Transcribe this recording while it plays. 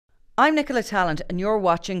I'm Nicola Talent and you're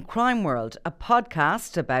watching Crime World, a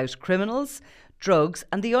podcast about criminals, drugs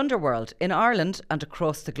and the underworld in Ireland and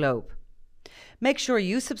across the globe. Make sure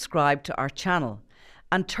you subscribe to our channel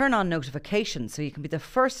and turn on notifications so you can be the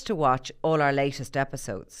first to watch all our latest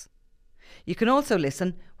episodes. You can also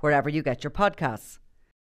listen wherever you get your podcasts.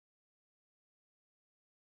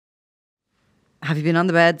 Have you been on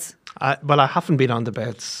the beds? Well, I haven't been on the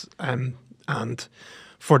beds. And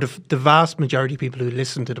for the vast majority of people who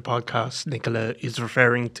listen to the podcast, Nicola is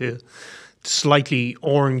referring to slightly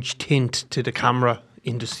orange tint to the camera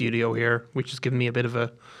in the studio here, which has given me a bit of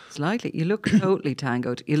a... Slightly. You look totally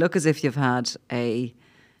tangoed. You look as if you've had a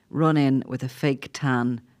run-in with a fake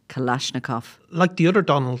tan Kalashnikov. Like the other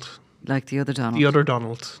Donald. Like the other Donald. The other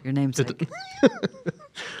Donald. Your namesake.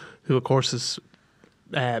 Who, of course, is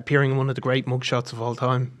appearing in one of the great mugshots of all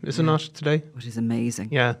time, isn't it, today? Which is amazing.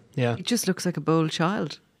 Yeah, yeah. He just looks like a bold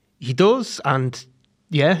child. He does, and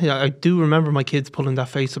yeah, I do remember my kids pulling that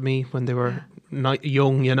face at me when they were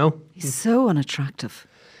young, you know. He's so unattractive,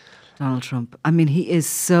 Donald Trump. I mean, he is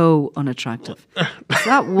so unattractive. Is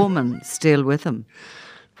that woman still with him?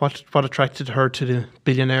 What attracted her to the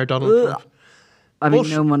billionaire Donald Trump? I mean,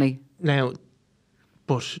 no money. Now,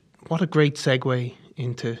 but what a great segue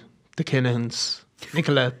into the Kinahans,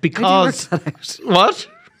 Nicola, because... How do you work that out? What?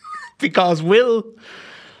 Because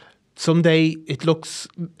someday it looks,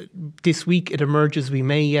 this week it emerges, we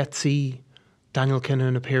may yet see Daniel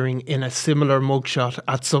Kinahan appearing in a similar mugshot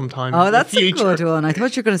at some time in the future. A good one. I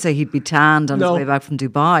thought you were going to say he'd be tanned on his way back from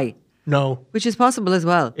Dubai. No. Which is possible as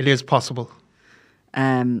well. It is possible.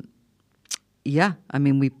 Yeah, I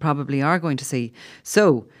mean, we probably are going to see.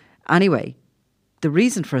 So, anyway, the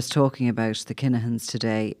reason for us talking about the Kinahans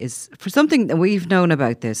today is for something that we've known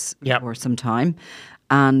about this for some time.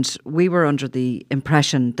 And we were under the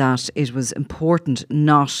impression that it was important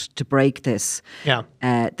not to break this. Yeah.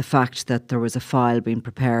 The fact that there was a file being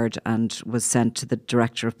prepared and was sent to the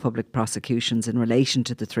Director of Public Prosecutions in relation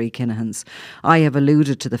to the three Kinahans. I have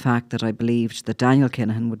alluded to the fact that I believed that Daniel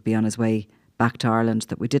Kinahan would be on his way back to Ireland,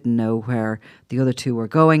 that we didn't know where the other two were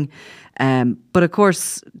going. But of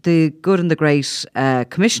course, the good and the great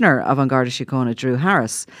Commissioner of An Garda Síochána, Drew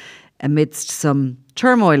Harris, amidst some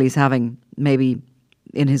turmoil he's having maybe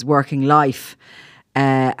in his working life,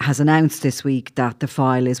 has announced this week that the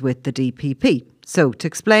file is with the DPP. So to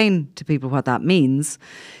explain to people what that means,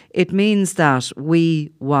 it means that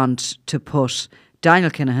we want to put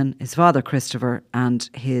Daniel Kinahan, his father Christopher and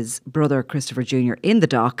his brother Christopher Jnr. in the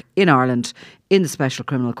dock in Ireland in the Special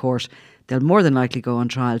Criminal Court. They'll more than likely go on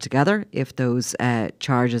trial together if those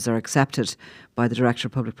charges are accepted by the Director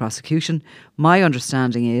of Public Prosecution. My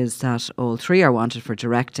understanding is that all three are wanted for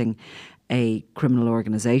directing a criminal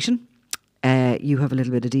organisation. You have a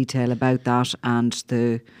little bit of detail about that, and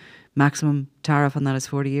the maximum tariff on that is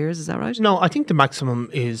 40 years, is that right? No, I think the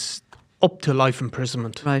maximum is up to life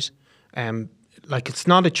imprisonment. Right. Like, it's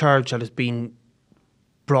not a charge that has been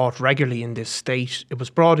brought regularly in this state. It was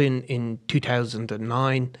brought in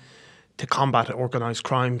 2009 to combat organised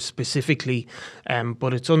crime specifically,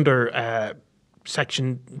 but it's under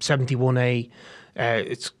Section 71A.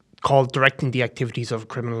 It's called directing the activities of a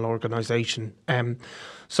criminal organisation.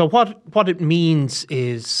 So what it means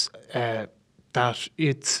is that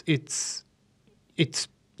it's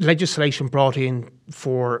legislation brought in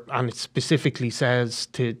for, and it specifically says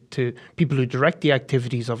to people who direct the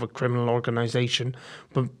activities of a criminal organisation,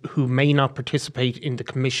 but who may not participate in the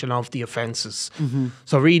commission of the offences. Mm-hmm.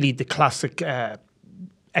 So really the classic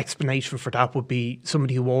explanation for that would be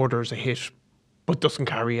somebody who orders a hit but doesn't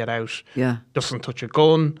carry it out, doesn't touch a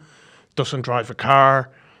gun, doesn't drive a car,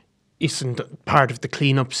 isn't part of the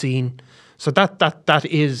clean-up scene. So that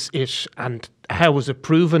is it. And how was it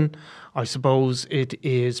proven? I suppose it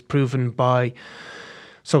is proven by...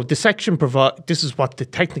 So the section this is what the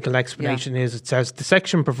technical explanation is. It says, the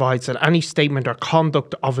section provides that any statement or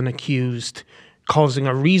conduct of an accused causing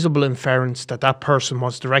a reasonable inference that that person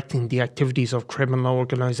was directing the activities of criminal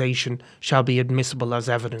organisation shall be admissible as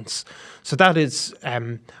evidence. So that is,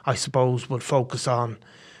 I suppose, would focus on,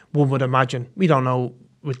 one would imagine, we don't know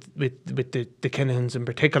with the Kinahans in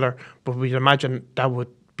particular, but we'd imagine that would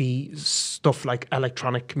be stuff like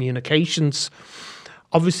electronic communications.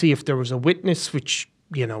 Obviously, if there was a witness, which,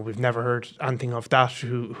 you know, we've never heard anything of that,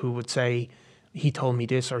 who would say, he told me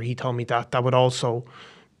this or he told me that, that would also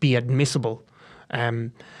be admissible.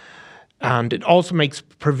 And it also makes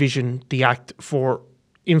provision, the Act, for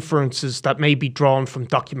inferences that may be drawn from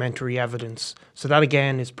documentary evidence. So that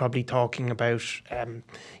again is probably talking about,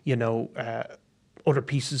 other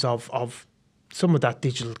pieces of some of that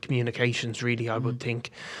digital communications, really, I would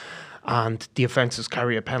think. And the offences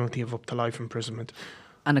carry a penalty of up to life imprisonment.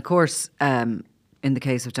 And of course, in the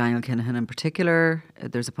case of Daniel Kinahan in particular,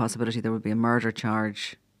 there's a possibility there would be a murder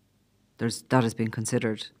charge. That has been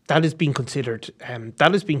considered. That has been considered.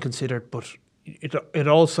 But it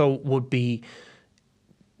also would be,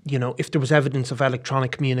 if there was evidence of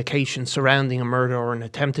electronic communication surrounding a murder or an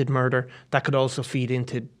attempted murder, that could also feed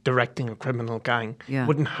into directing a criminal gang. Yeah.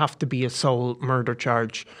 Wouldn't have to be a sole murder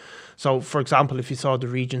charge. So, for example, if you saw the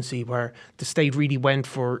Regency where the state really went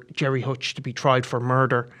for Gerry Hutch to be tried for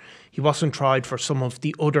murder, he wasn't tried for some of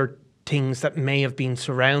the other things that may have been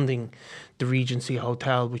surrounding the Regency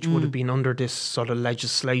Hotel, which would have been under this sort of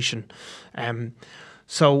legislation.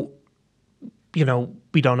 So,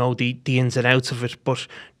 we don't know the ins and outs of it, but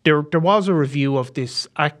there was a review of this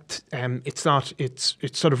act. It's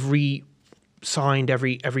sort of re-signed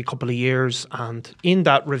every couple of years, and in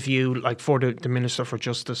that review, like for the Minister for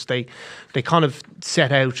Justice, they kind of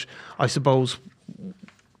set out, I suppose,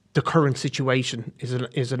 the current situation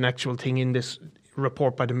is an actual thing in this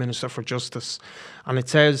report by the Minister for Justice, and it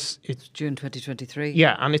says it's June 2023.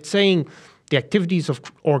 Yeah, and it's saying the activities of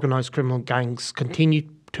organised criminal gangs continue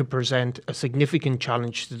to present a significant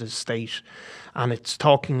challenge to the state, and it's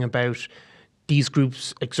talking about these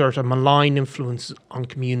groups exert a malign influence on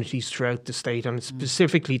communities throughout the state, and it's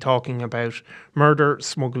specifically talking about murder,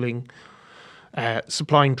 smuggling,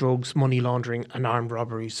 supplying drugs, money laundering and armed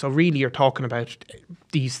robberies. So really you're talking about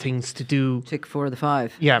these things to do... Tick 4 of the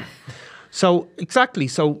 5. Yeah. So exactly.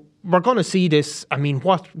 So we're going to see this. I mean,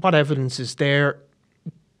 what evidence is there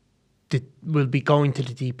that will be going to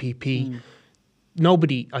the DPP?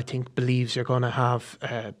 Nobody, I think, believes you're going to have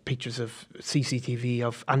pictures of CCTV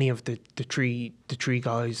of any of the three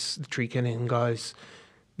Kinahan guys,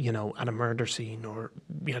 at a murder scene or,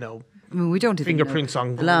 I mean, we don't even fingerprints on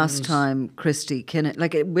guns. The last time Christy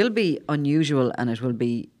Kinahan, it will be unusual and it will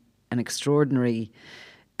be an extraordinary,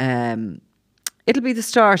 it'll be the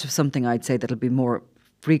start of something, I'd say, that'll be more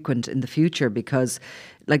frequent in the future, because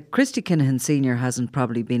Christy Kinahan Snr hasn't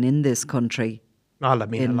probably been in this country a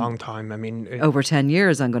long time. Over 10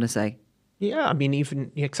 years, I'm going to say. Yeah,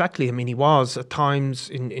 exactly. He was at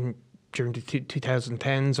times during the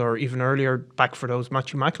 2010s or even earlier, back for those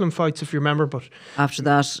Matthew Macklin fights, if you remember. But after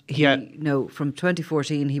that, from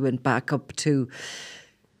 2014, he went back up to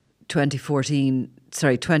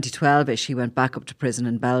 2012-ish, he went back up to prison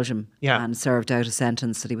in Belgium and served out a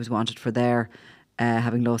sentence that he was wanted for there,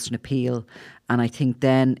 having lost an appeal. And I think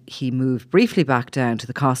then he moved briefly back down to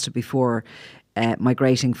the Costa before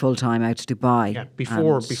migrating full-time out to Dubai. Yeah,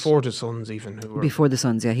 before the Sons even. Before the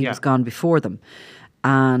Sons, he was gone before them.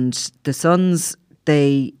 And the Sons,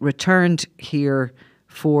 they returned here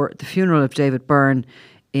for the funeral of David Byrne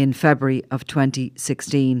in February of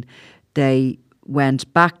 2016. They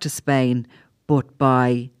went back to Spain, but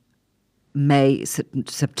by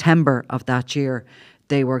September of that year,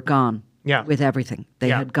 they were gone with everything. They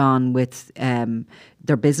had gone with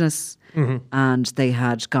their business, and they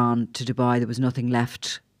had gone to Dubai. There was nothing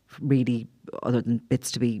left really other than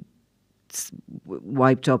bits to be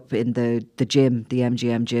wiped up in the gym, the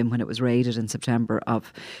MGM gym, when it was raided in September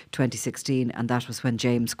of 2016. And that was when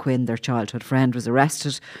James Quinn, their childhood friend, was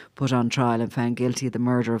arrested, put on trial and found guilty of the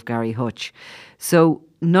murder of Gary Hutch. So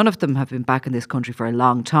none of them have been back in this country for a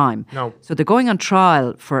long time. No. So they're going on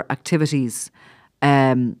trial for activities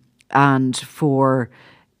and for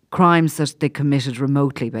crimes that they committed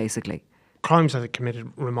remotely, basically. Crimes that they committed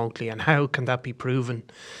remotely. And how can that be proven?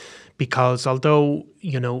 Because although,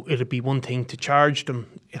 it'd be one thing to charge them,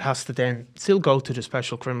 it has to then still go to the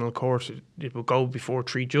Special Criminal Court. It will go before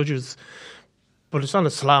 3 judges. But it's not a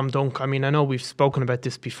slam dunk. I know we've spoken about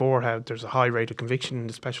this before, how there's a high rate of conviction in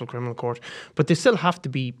the Special Criminal Court. But they still have to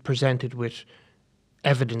be presented with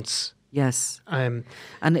evidence. Yes. And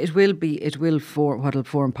what'll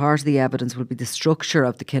form part of the evidence will be the structure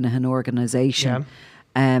of the Kinahan organisation,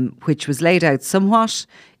 which was laid out somewhat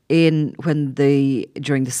during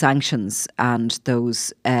the sanctions, and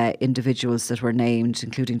those individuals that were named,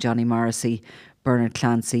 including Johnny Morrissey, Bernard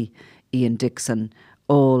Clancy, Ian Dixon,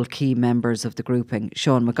 all key members of the grouping.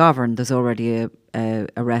 Sean McGovern, there's already a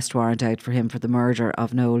arrest warrant out for him for the murder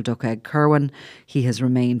of Noel Duckegg Kerwin. He has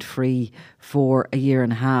remained free for a year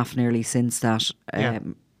and a half nearly since that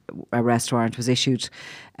arrest warrant was issued.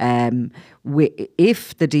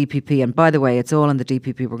 If the DPP, and by the way, it's all on the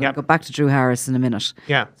DPP, we're going to go back to Drew Harris in a minute.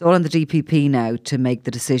 Yeah. It's all on the DPP now to make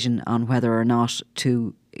the decision on whether or not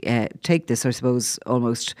to take this. I suppose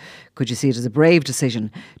almost, could you see it as a brave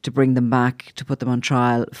decision to bring them back, to put them on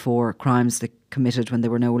trial for crimes they committed when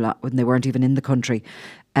they weren't even in the country.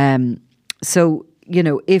 So you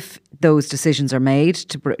know, if those decisions are made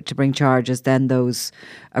to bring charges, then those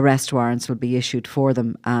arrest warrants will be issued for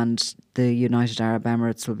them, and the United Arab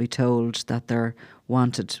Emirates will be told that they're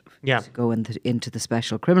wanted to go into the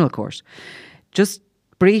Special Criminal Court. Just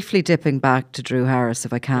briefly dipping back to Drew Harris,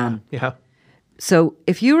 if I can. Yeah. So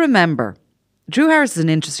if you remember, Drew Harris is an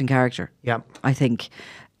interesting character. Yeah. I think.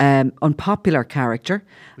 Unpopular character.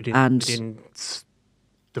 Within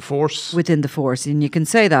the force. Within the force. And you can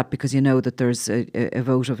say that because you know that there's a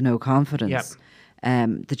vote of no confidence. Yeah.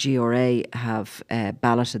 The GRA have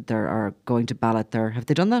balloted are going to ballot their... Have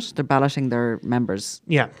they done that? They're balloting their members.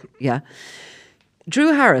 Yeah. Yeah.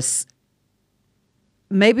 Drew Harris,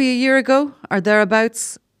 maybe a year ago or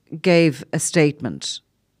thereabouts, gave a statement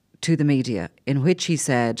to the media in which he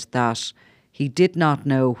said that he did not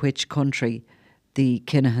know which country the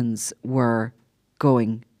Kinahans were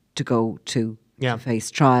going to go to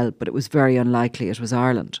face trial, but it was very unlikely it was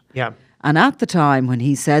Ireland. Yeah. And at the time when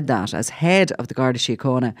he said that, as head of the Garda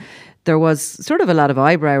Síochána, there was sort of a lot of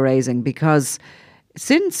eyebrow raising, because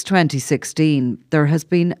since 2016, there has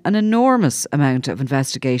been an enormous amount of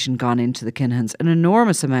investigation gone into the Kinahans, an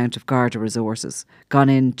enormous amount of Garda resources gone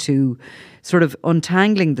into sort of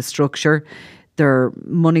untangling the structure, their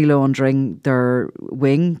money laundering, their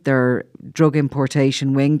wing, their drug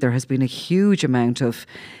importation wing. There has been a huge amount of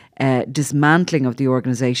dismantling of the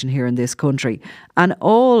organisation here in this country, and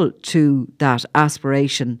all to that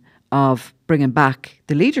aspiration of bringing back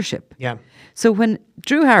the leadership. Yeah. So when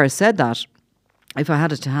Drew Harris said that, if I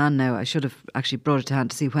had it to hand now, I should have actually brought it to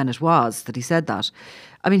hand to see when it was that he said that.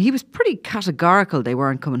 I mean, he was pretty categorical they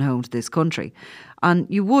weren't coming home to this country. And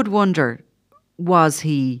you would wonder, was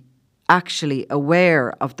he actually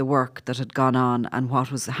aware of the work that had gone on and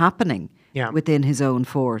what was happening within his own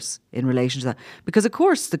force in relation to that? Because, of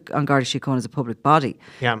course, the Garda Síochána is a public body.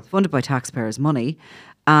 Yeah. It's funded by taxpayers' money.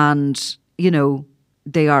 And, you know,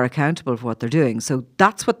 they are accountable for what they're doing. So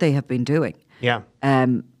that's what they have been doing. Yeah.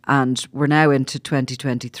 And we're now into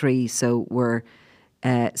 2023, so we're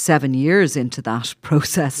 7 years into that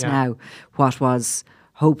process now. What was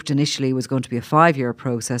hoped initially was going to be a 5-year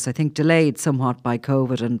process, I think delayed somewhat by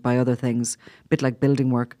COVID and by other things, a bit like building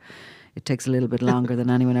work. It takes a little bit longer than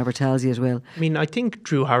anyone ever tells you it will. I mean, I think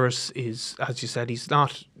Drew Harris is, as you said, he's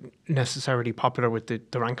not necessarily popular with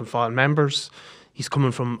the rank and file members. He's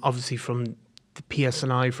coming from, obviously, from the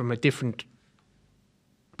PSNI, from a different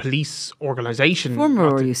police organisation. Former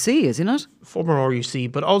RUC, is he not? Former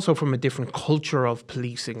RUC, but also from a different culture of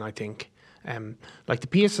policing, I think. Like the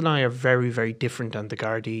PSNI are very, very different than the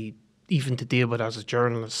Gardaí, even to deal with as a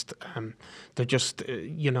journalist. They're just,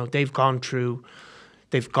 they've gone from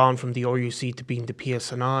the RUC to being the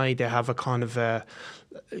PSNI. They have a kind of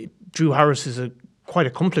Drew Harris is a quite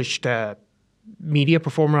accomplished media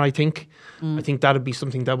performer, I think. I think that would be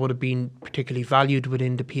something that would have been particularly valued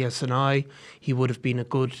within the PSNI. He would have been the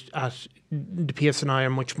PSNI are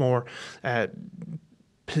much more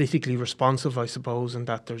politically responsive, I suppose, and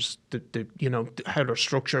that there's how they're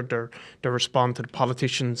structured, they respond to the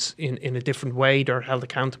politicians in a different way. They're held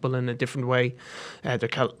accountable in a different way. They're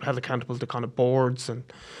held accountable to kind of boards and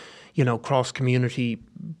cross-community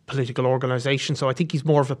political organisation. So I think he's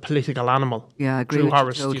more of a political animal. Yeah, I agree Drew with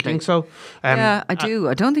Harris, you totally. do you think so? Yeah, I do.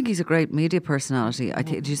 I don't think he's a great media personality.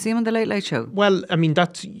 Did you see him on the Late Late Show? Well, I mean,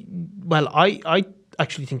 I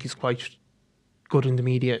actually think he's quite good in the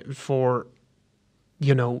media for,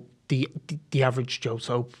 the average Joe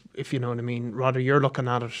Soap, if you know what I mean. Rather, you're looking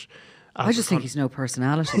at it. I just think he's no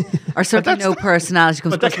personality, or certainly no personality.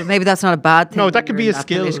 But maybe that's not a bad thing. No, that could be a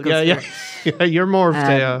skill. Yeah. You're more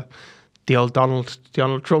of the old Donald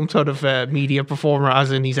Trump sort of media performer,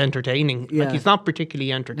 as in he's entertaining. Yeah. Like, he's not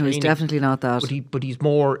particularly entertaining. No, he's definitely not that. But he's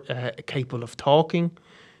more capable of talking,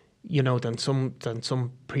 than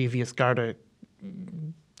some previous Garda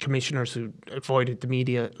commissioners who avoided the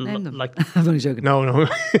media. Like, I'm only joking. No.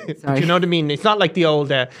 But you know what I mean? It's not like the old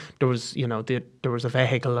there was there was a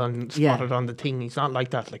vehicle spotted on the thing. He's not like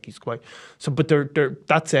that. Like, he's quite but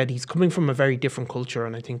that said, he's coming from a very different culture,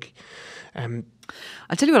 and I think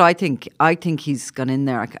I'll tell you what I think. I think he's gone in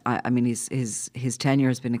there. I mean, his tenure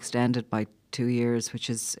has been extended by 2 years, which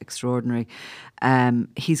is extraordinary.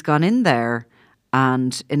 He's gone in there.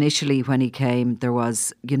 And initially when he came, there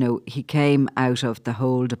was, he came out of the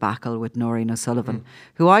whole debacle with Noreen O'Sullivan,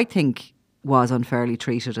 who I think was unfairly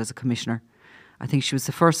treated as a commissioner. I think she was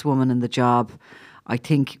the first woman in the job. I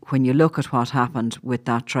think when you look at what happened with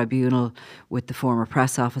that tribunal, with the former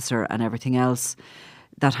press officer and everything else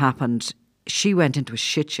that happened, she went into a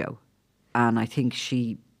shit show. And I think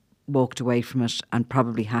she walked away from it and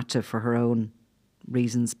probably had to, for her own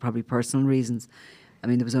reasons, probably personal reasons. I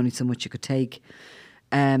mean, there was only so much you could take.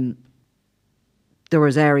 there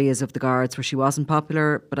was areas of the Guards where she wasn't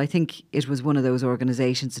popular, but I think it was one of those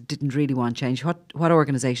organisations that didn't really want change. What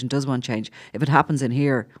organisation does want change? If it happens in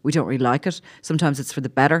here, we don't really like it. Sometimes it's for the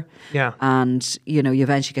better. Yeah. And, you know, you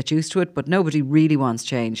eventually get used to it, but nobody really wants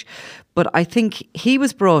change. But I think he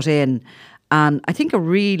was brought in, and I think a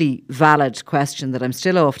really valid question that I'm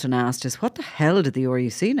still often asked is, what the hell did the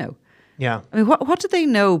RUC know? Yeah. I mean, what do they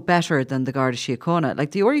know better than the Garda Síochána?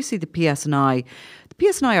 Like the RUC, the PSNI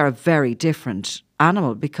are a very different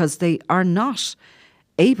animal because they are not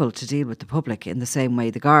able to deal with the public in the same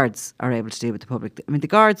way the Guards are able to deal with the public. I mean, the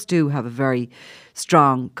Guards do have a very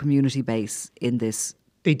strong community base in this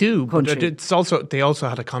They do, country. but it's also they also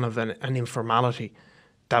had a kind of an informality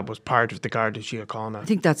that was part of the Garda Síochána. I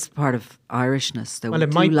think that's part of Irishness. That Well, we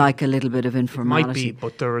it do might be. like a little bit of informality. Might be,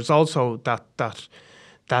 but there is also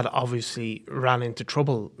that obviously ran into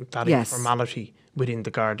trouble, that Yes. informality within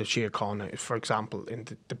the Garda Síochána, for example, in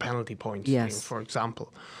the penalty points thing, Yes. for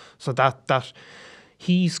example. So that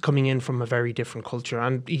he's coming in from a very different culture.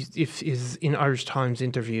 And if is in Irish Times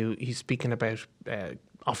interview, he's speaking about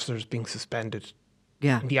officers being suspended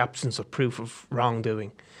Yeah. in the absence of proof of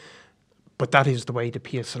wrongdoing. But that is the way the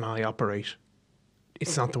PSNI operate.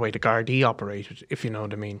 It's not the way the Gardaí operated, if you know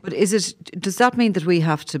what I mean. But does that mean that we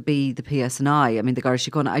have to be the PSNI? I mean, the Garda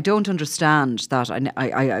Síochána. I don't understand that.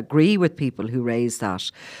 I agree with people who raise that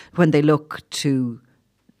when they look to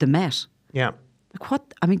the Met. Yeah. Like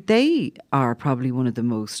I mean, they are probably one of the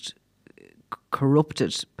most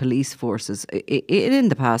corrupted police forces in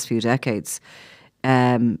the past few decades.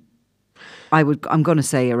 I'm going to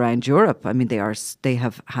say around Europe. I mean, they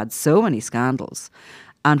have had so many scandals.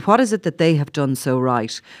 And what is it that they have done so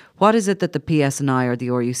right? What is it that the PSNI or the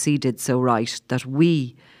RUC did so right that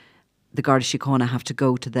we, the Garda Síochána, have to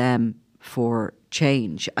go to them for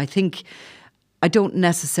change? I don't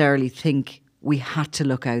necessarily think we had to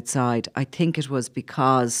look outside. I think it was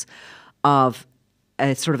because of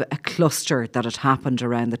a sort of a cluster that had happened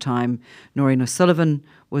around the time Noreen O'Sullivan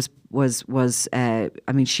was I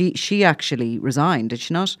mean, she actually resigned, did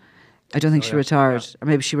she not? I don't think she retired. Yeah. Or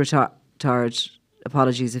maybe she retired.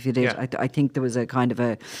 Apologies if you did. Yeah. I think there was a kind of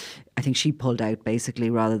I think she pulled out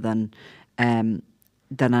basically rather than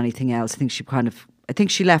anything else. I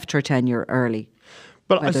think she left her tenure early.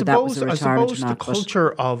 But I Whether that was suppose a retirement or the not, but-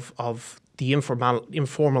 culture of the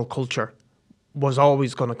informal culture was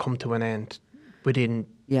always going to come to an end within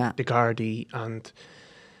Yeah. the Gardaí, and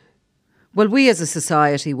Well, we as a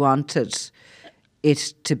society wanted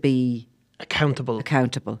it to be accountable.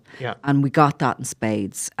 Yeah. And we got that in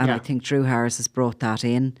spades. And I Yeah. think Drew Harris has brought that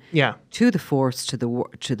in Yeah. to the force, to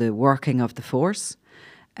the working of the force,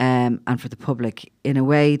 and for the public in a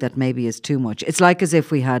way that maybe is too much. It's like as if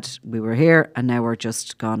we were here and now we're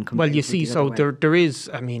just gone completely. Well, you see, the so other way. there is.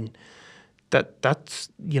 I mean, that's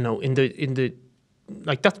in the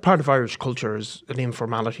like that's part of Irish culture, is an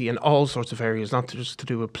informality in all sorts of areas, not just to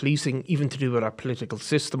do with policing, even to do with our political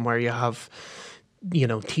system, where you have,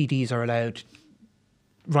 TDs are allowed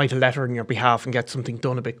write a letter on your behalf and get something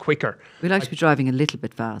done a bit quicker. We like to be driving a little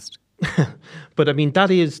bit fast. But I mean, that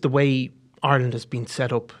is the way Ireland has been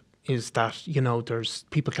set up, is that, there's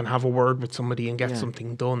people can have a word with somebody and get Yeah.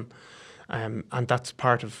 something done. And that's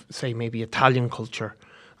part of, say, maybe Italian culture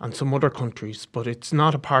and some other countries, but it's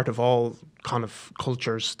not a part of all kind of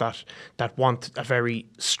cultures that want a very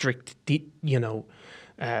strict,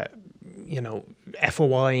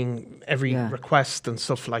 FOIing every Yeah. request and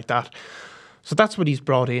stuff like that. So that's what he's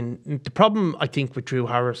brought in. The problem, I think, with Drew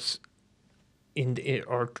Harris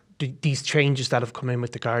these changes that have come in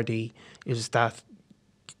with the Gardaí is that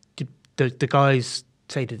the guys,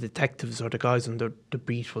 say the detectives or the guys on the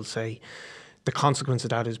beat, will say the consequence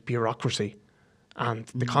of that is bureaucracy. And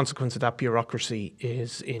the consequence of that bureaucracy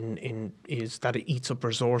is that it eats up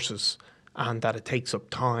resources and that it takes up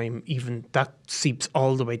time. Even that seeps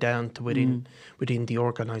all the way down to within the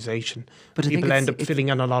organisation. But I think people end it's- up filling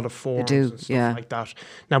in a lot of forms do, and stuff yeah. like that.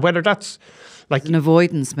 Now, whether that's like An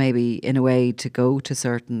avoidance maybe in a way to go to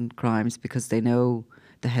certain crimes because they know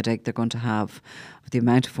the headache they're going to have, of the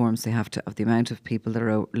amount of forms they have to, of the amount of people that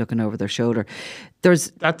are looking over their shoulder.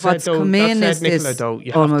 There's That what's said, though, come that in said, is Nicola, this though, you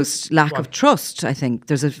have to- almost lack go on. of trust. I think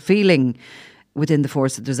there's a feeling within the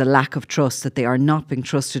force that there's a lack of trust, that they are not being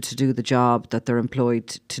trusted to do the job that they're employed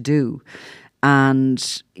to do.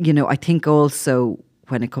 And I think also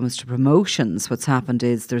when it comes to promotions, what's happened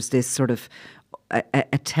is there's this sort of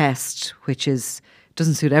a test which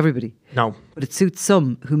doesn't suit everybody. No. But it suits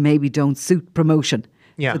some who maybe don't suit promotion.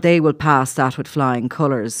 Yeah. So they will pass that with flying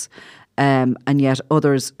colours. And yet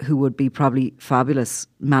others who would be probably fabulous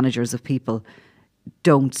managers of people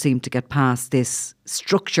don't seem to get past this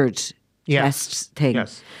structured test thing.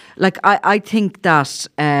 Yes. Like, I think that,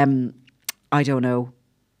 I don't know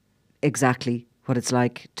exactly what it's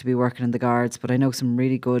like to be working in the Guards, but I know some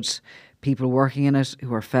really good people working in it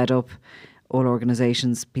who are fed up. All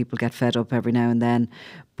organisations, people get fed up every now and then.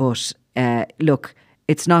 But look,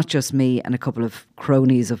 it's not just me and a couple of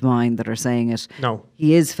cronies of mine that are saying it. No.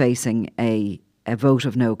 He is facing a vote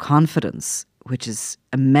of no confidence, which is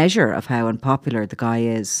a measure of how unpopular the guy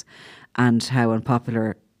is and how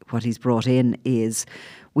unpopular what he's brought in is.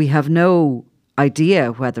 We have no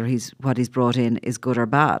idea whether what he's brought in is good or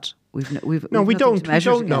bad. We don't. We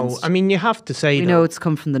don't know. I mean, you have to say we know it's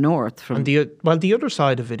come from the north. And the other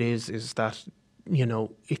side of it is that, you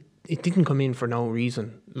know, it didn't come in for no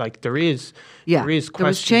reason. Like there is questions. There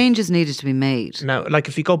was changes needed to be made. Now, like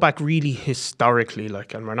if you go back really historically,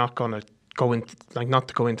 like, and we're not going to go into, like, not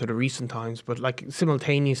to go into the recent times, but like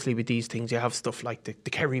simultaneously with these things, you have stuff like the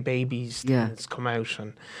Kerry babies things come out,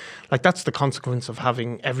 and like that's the consequence of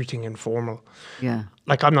having everything informal. Yeah.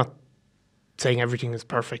 Like I'm not saying everything is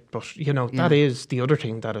perfect, but you know that is the other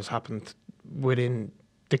thing that has happened within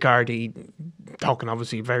the Gardaí, talking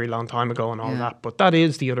obviously a very long time ago and all that, but that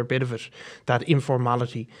is the other bit of it, that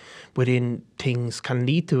informality within things can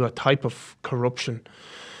lead to a type of corruption.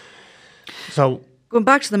 So going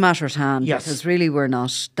back to the matter at hand, because really we're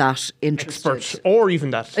not that interested. Experts, or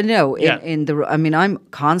even that. No, I mean, I'm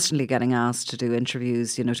constantly getting asked to do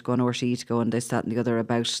interviews, you know, to go on RTE, to go on this, that and the other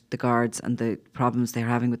about the Guards and the problems they're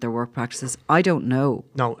having with their work practices. I don't know.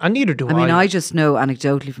 No, and neither do I. I mean, I just know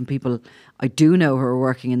anecdotally from people I do know who are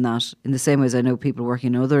working in that, in the same way as I know people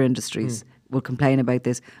working in other industries will complain about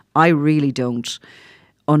this. I really don't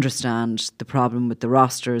understand the problem with the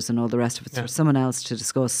rosters and all the rest of it. So for someone else to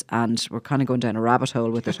discuss, and we're kind of going down a rabbit hole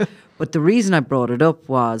with it. But the reason I brought it up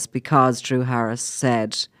was because Drew Harris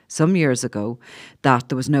said some years ago that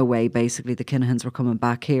there was no way basically the Kinahans were coming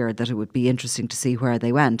back here, that it would be interesting to see where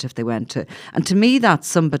they went if they went to. And to me, that's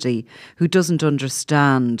somebody who doesn't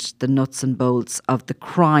understand the nuts and bolts of the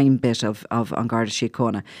crime bit of An Garda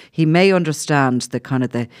Síochána. He may understand the kind of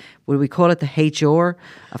the, will we call it the HR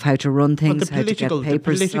of how to run things, how to get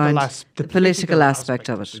papers signed. The political aspect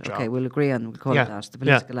of it. Okay, we'll agree on, we'll call it that, the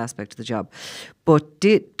political aspect of the job. But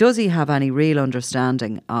does he have any real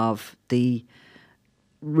understanding of the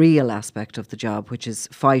real aspect of the job, which is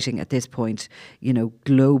fighting at this point, you know,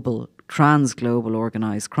 trans-global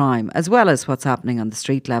organised crime, as well as what's happening on the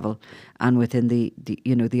street level and within the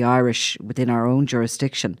you know, the Irish, within our own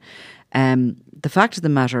jurisdiction. The fact of the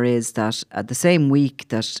matter is that at the same week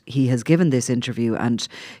that he has given this interview, and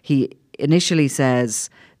he initially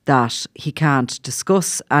says that he can't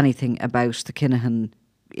discuss anything about the Kinahan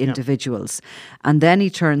individuals. And then he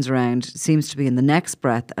turns around, seems to be in the next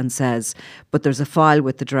breath, and says, but there's a file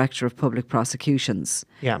with the Director of Public Prosecutions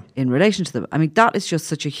in relation to them. I mean, that is just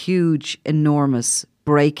such a huge, enormous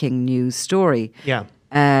breaking news story.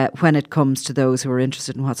 When it comes to those who are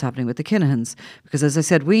interested in what's happening with the Kinahans. Because as I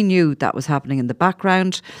said, we knew that was happening in the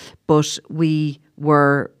background, but we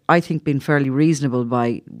were, I think, being fairly reasonable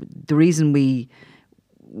by the reason we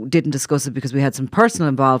didn't discuss it, because we had some personal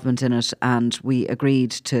involvement in it and we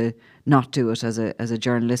agreed to not do it as a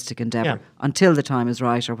journalistic endeavour until the time is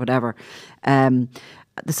right or whatever. The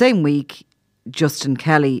same week, Justin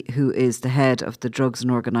Kelly, who is the head of the Drugs and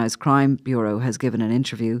Organised Crime Bureau, has given an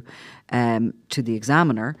interview to the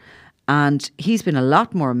Examiner, and he's been a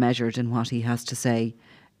lot more measured in what he has to say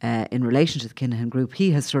in relation to the Kinahan group.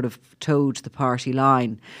 He has sort of towed the party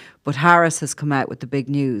line. But Harris has come out with the big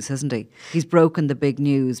news, hasn't he? He's broken the big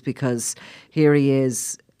news because here he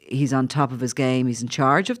is, he's on top of his game, he's in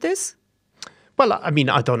charge of this? Well, I mean,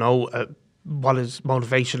 I don't know what his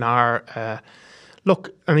motivation are.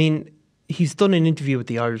 Look, I mean, he's done an interview with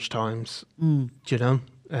the Irish Times, do you know?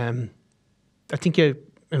 I think you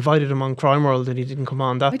invited him on Crime World and he didn't come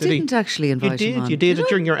on that, did he? I didn't actually invite him on. You did it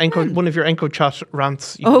during your one of your EncroChat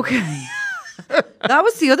rants. Okay. That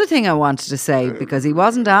was the other thing I wanted to say, because he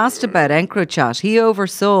wasn't asked about EncroChat. He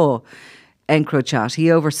oversaw EncroChat.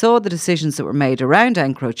 He oversaw the decisions that were made around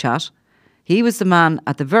EncroChat. He was the man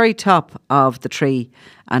at the very top of the tree,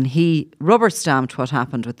 and he rubber-stamped what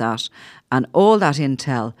happened with that. And all that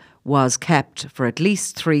intel was kept for at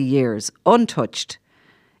least 3 years, untouched.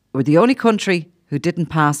 We're the only country who didn't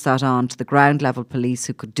pass that on to the ground level police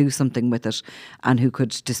who could do something with it and who could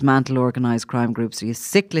dismantle organised crime groups. Are you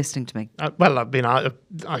sick listening to me? Well, I mean, I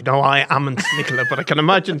know I amn't, Nicola, but I can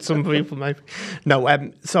imagine some people maybe. No,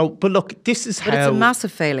 but look, this is how... But it's a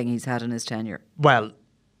massive failing he's had in his tenure. Well,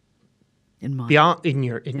 in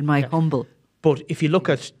my humble... But if you look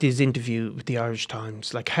at this interview with the Irish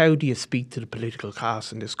Times, like, how do you speak to the political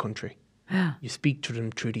class in this country? Yeah. You speak to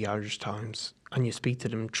them through the Irish Times, and you speak to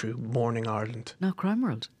them through Morning Ireland. Not Crime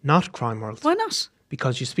World. Not Crime World. Why not?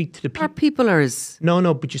 Because you speak to the people. Our people are as...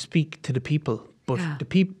 No, but you speak to the people. But the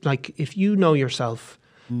people, like, if you know yourself,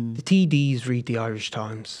 the TDs read the Irish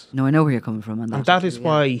Times. No, I know where you're coming from on that. And that is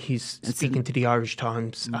why he's speaking to the Irish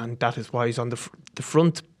Times, and that is why he's on the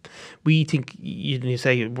front. We think, you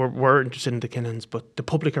say, we're interested in the Kinahans, but the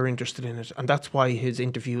public are interested in it. And that's why his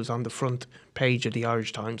interview is on the front page of the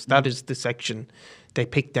Irish Times. That is the section they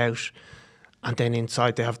picked out. And then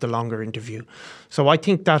inside they have the longer interview. So I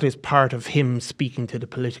think that is part of him speaking to the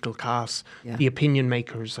political class, the opinion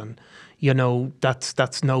makers, and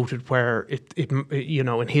that's noted where it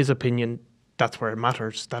in his opinion, that's where it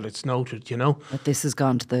matters that it's noted. But this has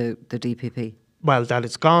gone to the DPP. Well, that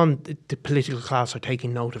it's gone. The political class are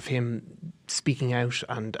taking note of him speaking out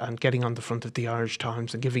and getting on the front of the Irish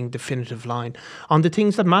Times and giving definitive line on the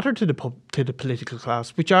things that matter to the political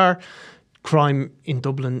class, which are crime in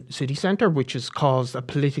Dublin city centre, which has caused a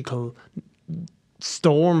political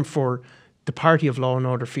storm for the party of law and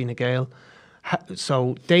order, Fine Gael.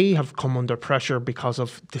 So they have come under pressure because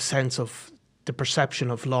of the sense of the perception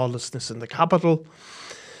of lawlessness in the capital.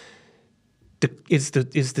 Is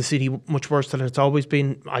the city much worse than it's always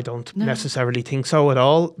been? I don't necessarily think so at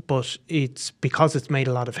all, but it's because it's made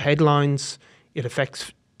a lot of headlines. It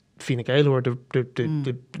affects Fine Gael, who are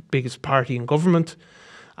the biggest party in government.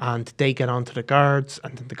 And they get onto the Guards,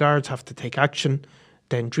 and then the Guards have to take action.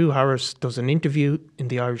 Then Drew Harris does an interview in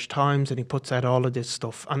the Irish Times, and he puts out all of this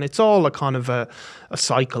stuff. And it's all a kind of a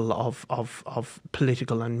cycle of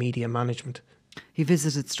political and media management. He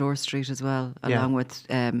visited Store Street as well, along with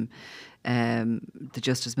the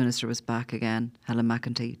Justice Minister was back again, Helen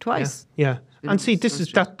McEntee, twice. Yeah. And see, this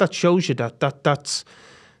is that shows you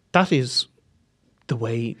that is the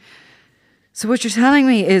way. So what you're telling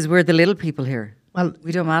me is we're the little people here. Well,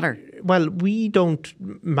 we don't matter. Well, we don't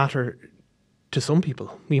matter to some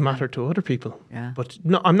people. We matter to other people. Yeah. But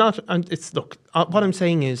no, I'm not. And what I'm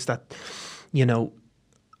saying is that, I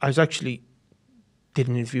was actually did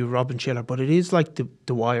an interview with Robin Schiller, but it is like the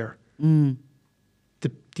Wire. The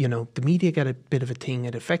media get a bit of a thing.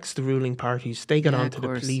 It affects the ruling parties. They get onto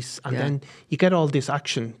the police, and then you get all this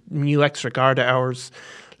action, new extra Garda hours.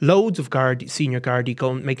 Loads of senior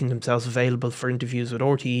Gardaí making themselves available for interviews with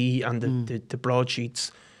RTE and the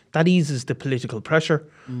broadsheets. That eases the political pressure.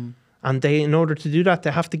 And in order to do that, they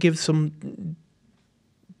have to give some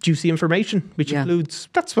juicy information, which includes,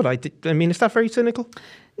 that's what I think. I mean, is that very cynical?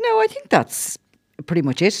 No, I think that's pretty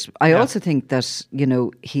much it. I also think that,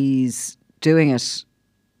 he's doing it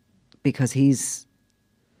because he's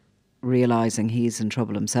realising he's in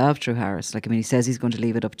trouble himself, Drew Harris. He says he's going to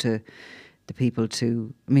leave it up to the people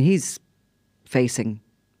to... he's facing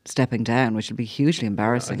stepping down, which will be hugely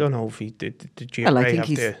embarrassing. I don't know if he did. The GRA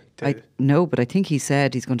no, but I think he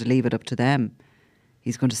said he's going to leave it up to them.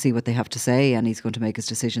 He's going to see what they have to say, and he's going to make his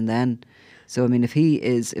decision then. So,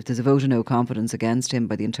 if there's a vote of no confidence against him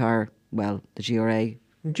by the entire, the GRA...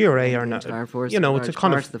 GRA are not... Force, it's a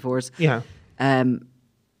kind of... the force. Yeah.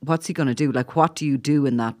 What's he going to do? What do you do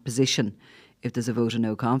in that position if there's a vote of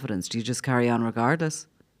no confidence? Do you just carry on regardless?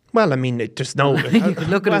 Well, there's no... You could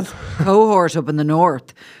look at his cohort up in the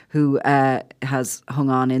north who has hung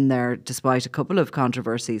on in there despite a couple of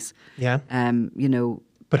controversies. Yeah.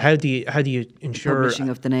 But how do you ensure... Publishing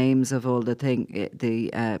of the names of all the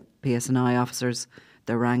PSNI officers,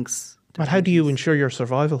 their ranks. But how do you ensure your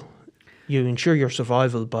survival? You ensure your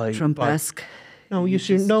survival by... Trump-esque. No, you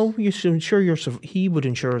should ensure he would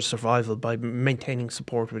ensure his survival by maintaining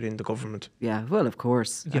support within the government. Yeah, well, of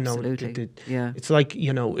course, absolutely. It's like,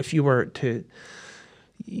 if you were to,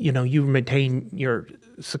 you maintain your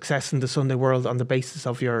success in the Sunday world on the basis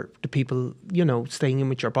of the people, staying in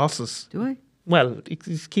with your bosses. Do I? Well,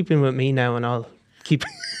 he's keeping with me now, and I'll keep...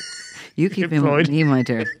 You keep in with me, my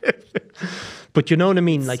dear. But you know what I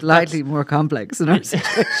mean? Like slightly more complex in our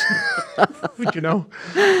situation. but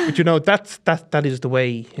that is the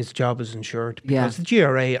way his job is ensured. Because the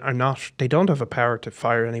GRA they don't have a power to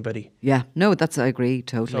fire anybody. Yeah, no, I agree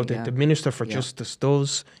totally. So the Minister for Justice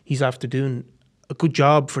does. He's after doing a good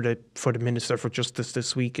job for the Minister for Justice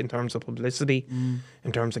this week in terms of publicity,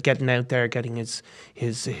 in terms of getting out there, getting his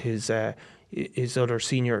other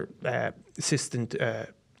senior assistant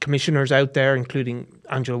commissioners out there, including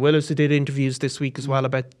Angela Willis, who did interviews this week as well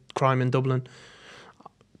about crime in Dublin.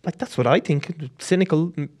 That's what I think.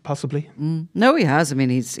 Cynical, possibly. No, he has.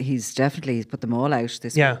 He's definitely put them all out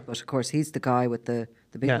this week. But of course, he's the guy with the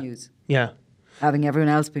big news. Yeah. Having everyone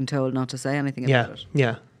else been told not to say anything about it.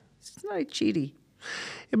 Yeah. It's very cheaty.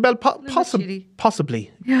 Well, cheaty.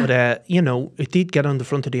 possibly. Yeah. But, you know, it did get on the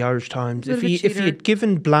front of the Irish Times. If he had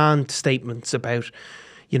given bland statements about,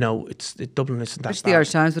 you know, Dublin isn't that Which bad. the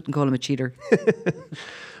Irish Times wouldn't call him a cheater.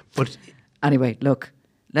 But anyway, look,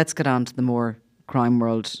 let's get on to the more crime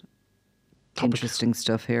world topic. Interesting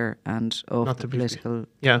stuff here and off Not the to be- political.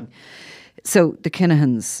 Yeah. So the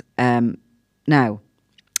Kinahans, now,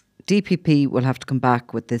 DPP will have to come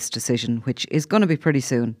back with this decision, which is going to be pretty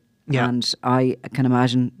soon. Yeah. And I can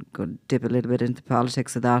imagine, going to dip a little bit into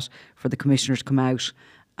politics of that, for the commissioner to come out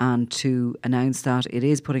and to announce that. It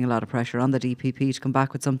is putting a lot of pressure on the DPP to come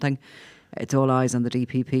back with something. It's all eyes on the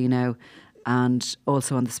DPP now, and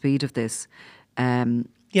also on the speed of this.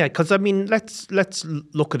 Yeah, because I mean, let's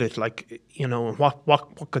look at it like, you know,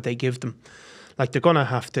 what could they give them? Like, they're going to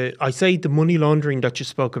have to. I say the money laundering that you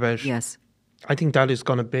spoke about. Yes. I think that is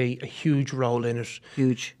going to be a huge role in it.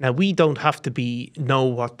 Huge. Now, we don't have to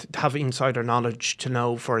have insider knowledge to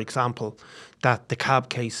know, for example, that the cab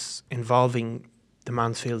case involving the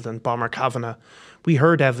Mansfield and Bomber Kavanagh, we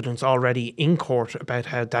heard evidence already in court about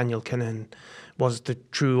how Daniel Kinahan was the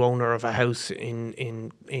true owner of a house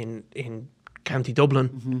in County Dublin.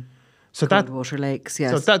 Mm-hmm. So Coldwater Lakes,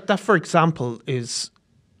 yes. So that, for example, is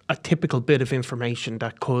a typical bit of information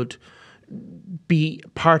that could be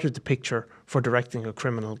part of the picture for directing a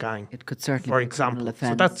criminal gang. It could certainly for be a example. criminal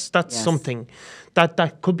So offence. that's Yes. something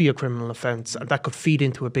that could be a criminal offence, and that could feed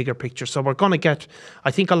into a bigger picture. So we're going to get,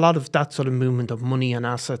 I think, a lot of that sort of movement of money and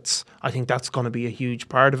assets. I think that's going to be a huge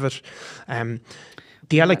part of it.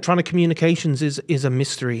 The electronic communications is a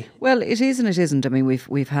mystery. Well, it is and it isn't. I mean,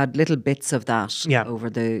 we've had little bits of that Yeah. over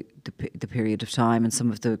the period of time, and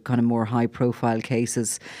some of the kind of more high profile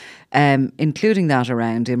cases, including that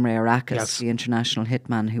around Imre Arakis, Yes. the international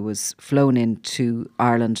hitman who was flown into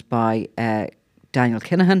Ireland by Daniel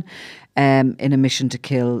Kinahan in a mission to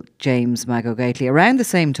kill James Mago Gately. Around the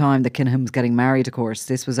same time that Kinahan was getting married, of course,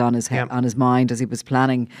 this was on his on his mind as he was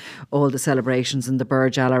planning all the celebrations in the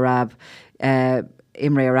Burj Al Arab.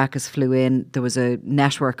 Imre Arakis flew in. There was a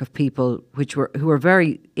network of people who were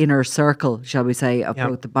very inner circle, shall we say, of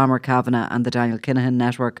both the Bomber Kavanagh and the Daniel Kinahan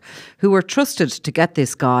network, who were trusted to get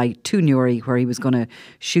this guy to Newry, where he was going to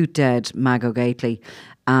shoot dead Mago Gately.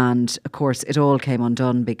 And of course, it all came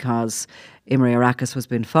undone because Imre Arakis was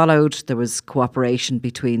being followed. There was cooperation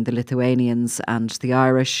between the Lithuanians and the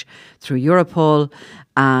Irish through Europol,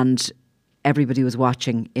 and everybody was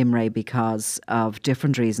watching Imre because of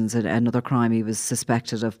different reasons. Another crime he was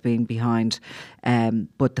suspected of being behind.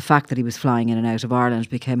 But the fact that he was flying in and out of Ireland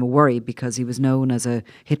became a worry because he was known as a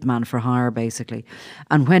hitman for hire, basically.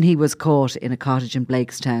 And when he was caught in a cottage in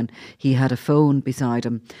Blakestown, he had a phone beside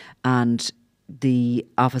him, and the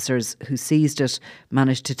officers who seized it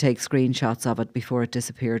managed to take screenshots of it before it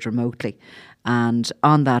disappeared remotely. And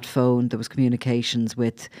on that phone, there was communications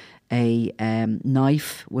with a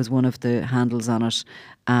knife was one of the handles on it,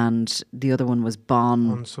 and the other one was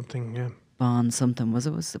On something, yeah. Bon something, was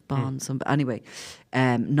it Bon something? Anyway,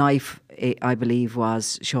 knife, I believe,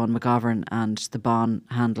 was Sean McGovern, and the Bon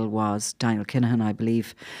handle was Daniel Kinahan, I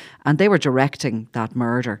believe. And they were directing that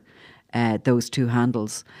murder, those two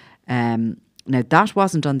handles. Now, that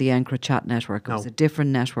wasn't on the EncroChat network. It was a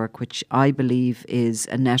different network, which I believe is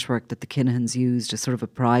a network that the Kinahans used, a sort of a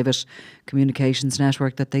private communications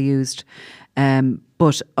network that they used.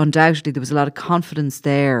 But undoubtedly, there was a lot of confidence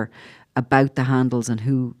there about the handles and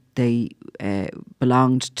who they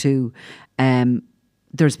belonged to.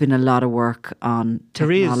 There's been a lot of work on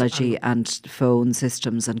technology and phone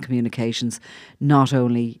systems and communications, not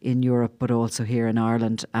only in Europe, but also here in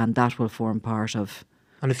Ireland, and that will form part of.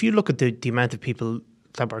 And if you look at the amount of people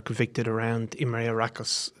that were convicted around Imre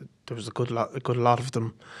Arakis, there was a good lot of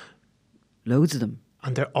them. Loads of them.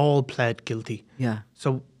 And they're all pled guilty. Yeah.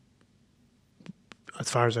 So,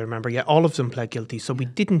 as far as I remember, all of them pled guilty. So we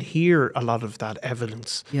didn't hear a lot of that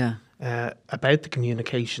evidence about the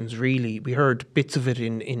communications, really. We heard bits of it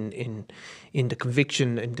in the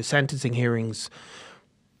conviction, in the sentencing hearings.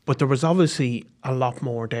 But there was obviously a lot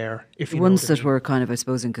more there. If you know ones what I that mean. were kind of, I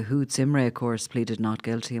suppose, in cahoots. Imre, of course, pleaded not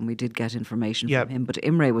guilty, and we did get information Yeah. from him. But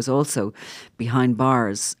Imre was also behind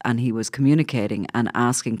bars, and he was communicating and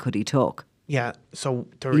asking, could he talk? Yeah, so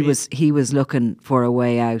He was looking for a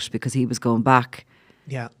way out because he was going back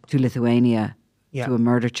to Lithuania to a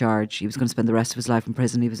murder charge. He was going to spend the rest of his life in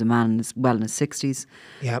prison. He was a man in his 60s.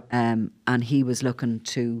 Yeah. And he was looking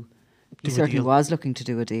to. He certainly was looking to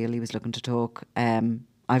do a deal. He was looking to talk.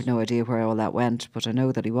 I've no idea where all that went, but I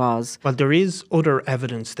know that he was. Well, there is other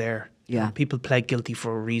evidence there. Yeah. People pled guilty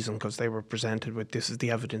for a reason because they were presented with this is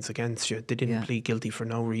the evidence against you. They didn't plead guilty for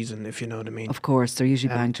no reason, if you know what I mean. Of course, they're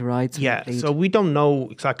usually banged to rights. Yeah, so we don't know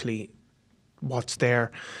exactly what's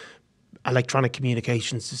there. Electronic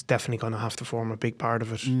communications is definitely going to have to form a big part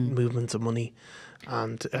of it. Movements of money,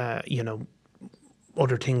 and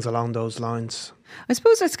other things along those lines. I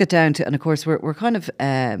suppose let's get down to, and of course we're kind of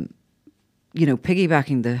piggybacking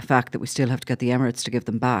the fact that we still have to get the Emirates to give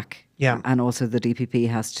them back. Yeah. And also the DPP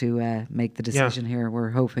has to make the decision here.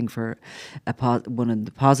 We're hoping for one of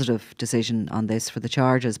the positive decision on this for the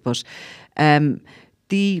charges. But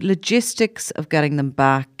the logistics of getting them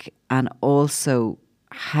back, and also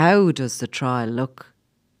how does the trial look?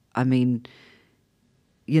 I mean,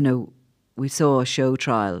 we saw a show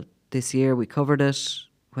trial this year. We covered it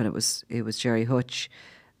when it was Jerry Hutch.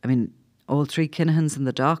 I mean, all three Kinahans in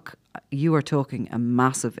the dock. You are talking a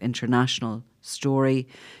massive international story.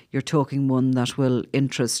 You're talking one that will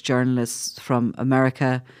interest journalists from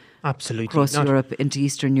America, absolutely, across Europe, into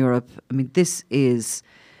Eastern Europe. I mean, this is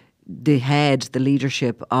the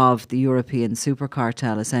leadership of the European super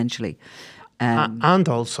cartel, essentially. And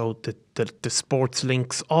also the sports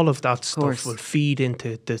links, all of that stuff will feed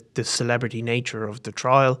into the celebrity nature of the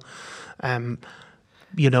trial.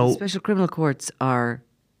 Special criminal courts are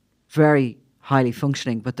very highly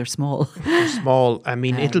functioning, but they're small. They're small. I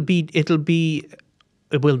mean, it will be,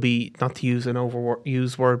 not to use an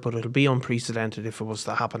overused word, but it'll be unprecedented if it was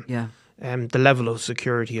to happen. Yeah. The level of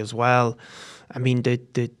security as well. I mean,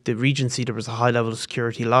 the Regency, there was a high level of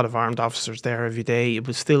security, a lot of armed officers there every day. It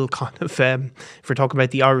was still kind of, if we're talking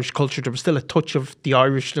about the Irish culture, there was still a touch of the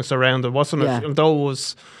Irishness around it, wasn't it? Although it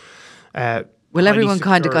was... well, everyone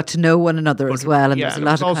kind of got to know one another as well, and there's a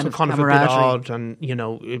lot of kind of camaraderie. A bit odd, and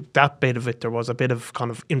that bit of it, there was a bit of kind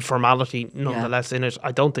of informality nonetheless in it.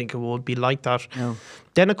 I don't think it would be like that. No.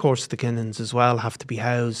 Then, of course, the Kinahans as well have to be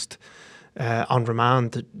housed on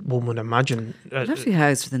remand. One would imagine they'd have to be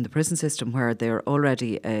housed within the prison system, where they're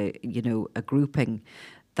already a grouping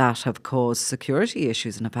that have caused security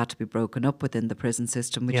issues and have had to be broken up within the prison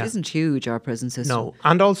system, which isn't huge, our prison system. No,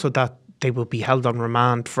 and also that they will be held on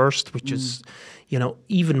remand first, which is,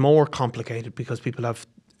 even more complicated, because people have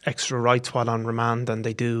extra rights while on remand than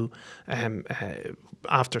they do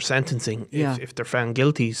after sentencing if they're found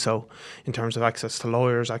guilty. So in terms of access to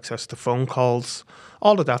lawyers, access to phone calls,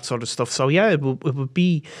 all of that sort of stuff. So yeah, it would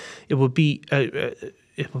be a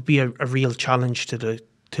real challenge to the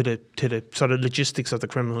sort of logistics of the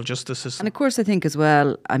criminal justice system. And of course, I think as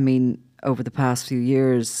well, I mean, over the past few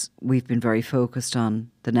years, we've been very focused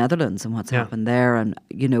on the Netherlands and what's happened there. And,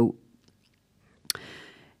 in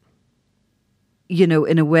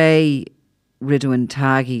a way, Ridwan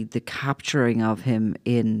Taghi, the capturing of him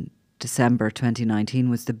in December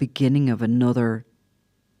 2019 was the beginning of another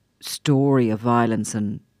story of violence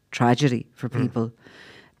and tragedy for people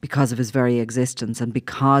because of his very existence, and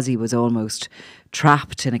because he was almost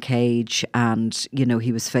trapped in a cage, and,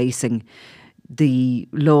 he was facing the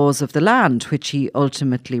laws of the land, which he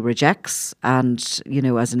ultimately rejects, and,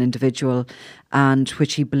 as an individual, and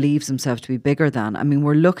which he believes himself to be bigger than. I mean,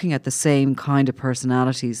 we're looking at the same kind of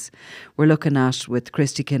personalities. We're looking at, with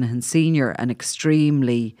Christy Kinahan Snr, an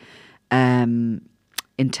extremely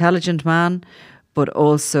intelligent man, but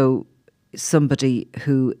also somebody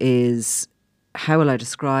who is, how will I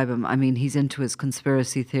describe him? I mean, he's into his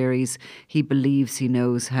conspiracy theories. He believes he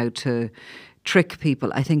knows how to trick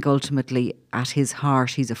people. I think ultimately, at his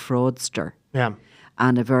heart, he's a fraudster. Yeah.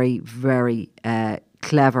 And a very, very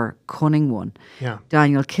clever, cunning one. Yeah.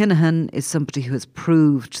 Daniel Kinahan is somebody who has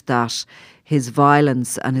proved that his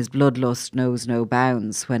violence and his bloodlust knows no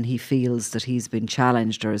bounds when he feels that he's been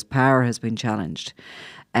challenged or his power has been challenged.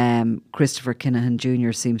 Christopher Kinahan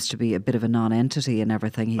Jnr. seems to be a bit of a non-entity in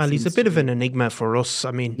everything. He's a bit of an enigma for us.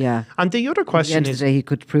 I mean, yeah. And the other question is, he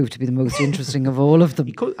could prove to be the most interesting of all of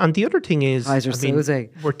them. And the other thing is,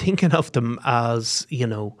 we're thinking of them as,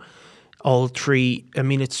 all three. I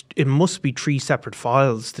mean, it must be three separate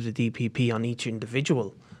files to the DPP on each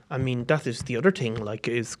individual. I mean, that is the other thing. Like,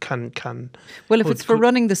 well, if it's for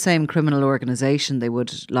running the same criminal organisation, they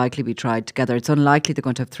would likely be tried together. It's unlikely they're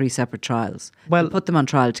going to have three separate trials. Well, put them on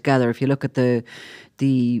trial together. If you look at the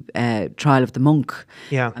trial of the monk,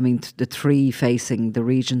 I mean, the three facing the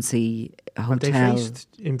Regency Hotel.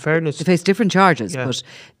 In fairness, they faced different charges, but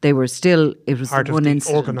they were still. It was part one of the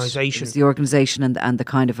incident. organisation. It was the organisation and the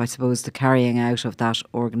kind of, I suppose, the carrying out of that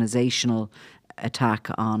organisational attack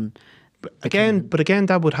on. But again,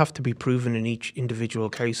 that would have to be proven in each individual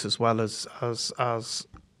case as well as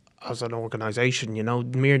an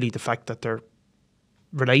organisation. Merely the fact that they're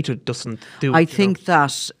related doesn't do. I think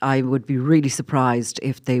that I would be really surprised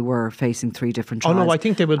if they were facing three different trials. Oh no, I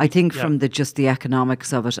think they will. I think from just the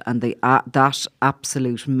economics of it and that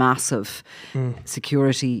absolute massive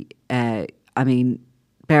security. I mean,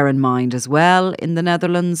 bear in mind as well in the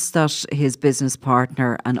Netherlands that his business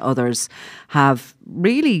partner and others have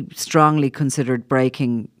really strongly considered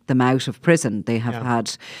breaking them out of prison. They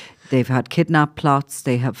have they've had kidnap plots.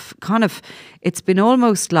 They have it's been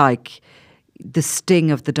almost like the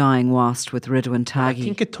sting of the dying wasp with Ridwan Taghi. I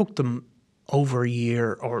think it took them over a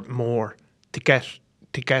year or more to get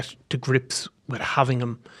to grips with having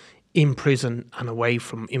him in prison and away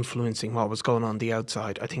from influencing what was going on the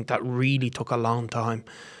outside. I think that really took a long time.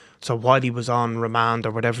 So while he was on remand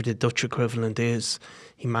or whatever the Dutch equivalent is,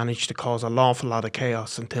 he managed to cause an awful lot of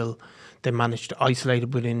chaos until they managed to isolate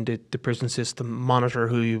him within the prison system, monitor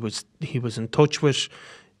who he was in touch with.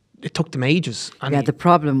 It took them ages. And the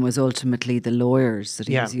problem was ultimately the lawyers that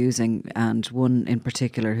he was using, and one in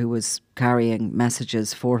particular who was carrying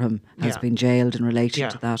messages for him has been jailed in relation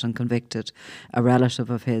to that and convicted, a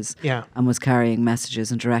relative of his, and was carrying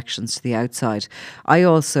messages and directions to the outside. I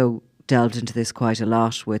also delved into this quite a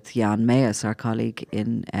lot with Jan Meijers, our colleague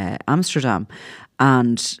in Amsterdam,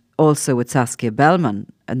 and also with Saskia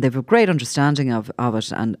Bellman, and they've a great understanding of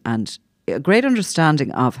it and a great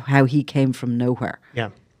understanding of how he came from nowhere.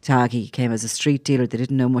 Taghi came as a street dealer. They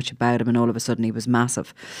didn't know much about him, and all of a sudden he was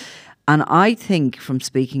massive. And I think from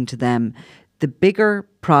speaking to them, the bigger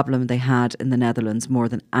problem they had in the Netherlands more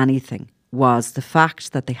than anything was the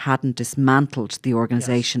fact that they hadn't dismantled the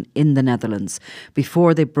organisation in the Netherlands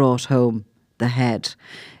before they brought home the head.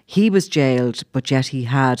 He was jailed, but yet he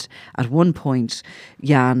had, at one point,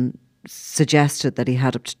 Jan suggested that he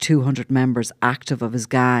had up to 200 members active of his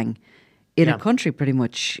gang in a country pretty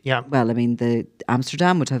much, well, I mean, the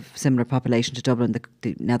Amsterdam would have similar population to Dublin.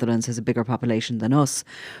 The Netherlands has a bigger population than us.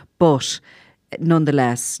 But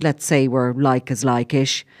nonetheless, let's say we're like as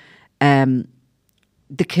like-ish.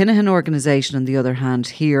 The Kinahan organisation, on the other hand,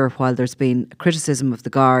 here, while there's been criticism of the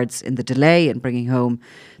Guards in the delay in bringing home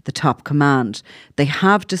the top command, they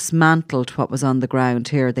have dismantled what was on the ground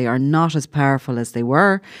here. They are not as powerful as they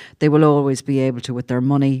were. They will always be able to, with their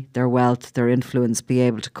money, their wealth, their influence, be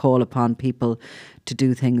able to call upon people to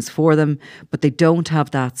do things for them. But they don't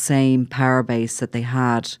have that same power base that they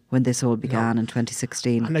had when this all began in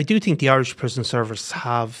 2016. And I do think the Irish Prison Service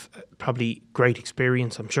have probably great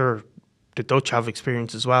experience. I'm sure the Dutch have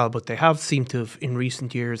experience as well, but they have seemed to have, in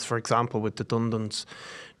recent years, for example, with the Dundons,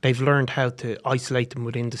 they've learned how to isolate them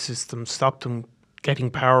within the system, stop them getting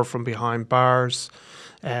power from behind bars.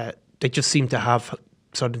 They just seem to have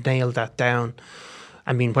sort of nailed that down.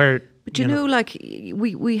 I mean, where... But you know, like,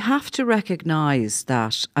 we have to recognise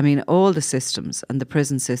that, I mean, all the systems and the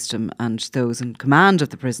prison system and those in command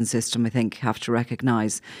of the prison system, I think, have to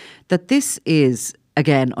recognise that this is,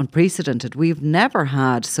 again, unprecedented. We've never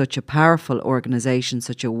had such a powerful organisation,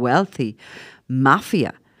 such a wealthy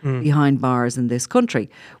mafia behind bars in this country.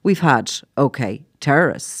 We've had,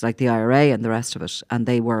 terrorists like the IRA and the rest of it, and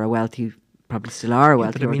they were a wealthy, probably still are a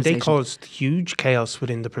wealthy organisation. They caused huge chaos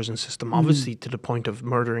within the prison system, obviously to the point of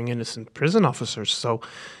murdering innocent prison officers. So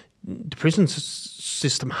the prison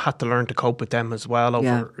system had to learn to cope with them as well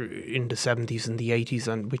over in the 70s and the 80s,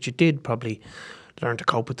 and which it did probably learn to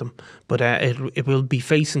cope with them. But it will be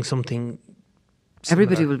facing something similar.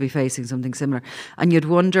 Everybody will be facing something similar. And you'd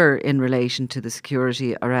wonder, in relation to the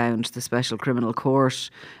security around the Special Criminal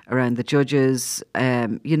Court, around the judges,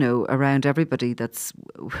 around everybody that's...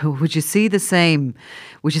 Would you see the same?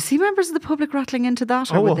 Would you see members of the public rattling into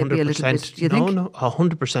that? Or would 100%. They be a little bit, do you think? No,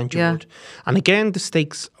 100% you would. And again, the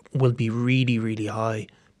stakes will be really, really high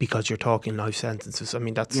because you're talking life sentences. I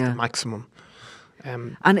mean, that's the maximum.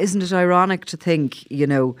 And isn't it ironic to think,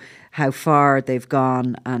 how far they've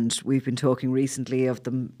gone? And we've been talking recently of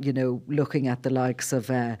them, looking at the likes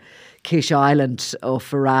of Kish Island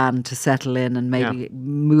off Iran to settle in, and maybe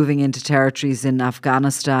moving into territories in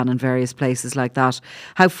Afghanistan and various places like that.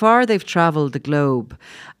 How far they've travelled the globe,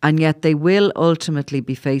 and yet they will ultimately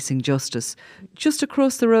be facing justice just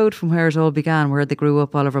across the road from where it all began, where they grew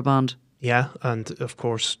up, Oliver Bond. Yeah, and of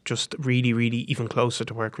course, just really, really even closer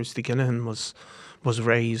to where Christy Kinahan was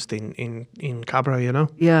raised in Cabra,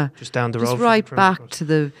 just down the road. Just right back to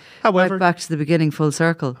the beginning, full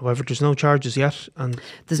circle. However, there's no charges yet, and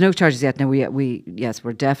there's no charges yet. Now we are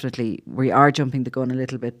jumping the gun a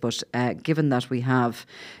little bit, but given that we have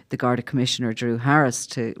the Garda Commissioner Drew Harris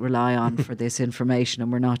to rely on for this information,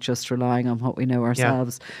 and we're not just relying on what we know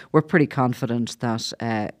ourselves, we're pretty confident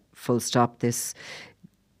that full stop, this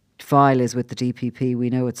file is with the DPP.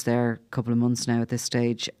 We know it's there a couple of months now at this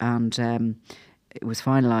stage, and it was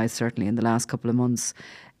finalised certainly in the last couple of months.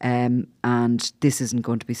 And this isn't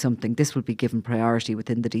going to be something, this will be given priority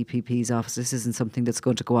within the DPP's office. This isn't something that's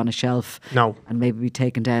going to go on a shelf and maybe be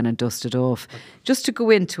taken down and dusted off. Just to go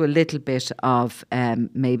into a little bit of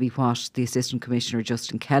maybe what the Assistant Commissioner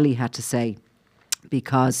Justin Kelly had to say,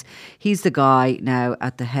 because he's the guy now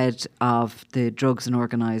at the head of the Drugs and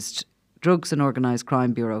Organised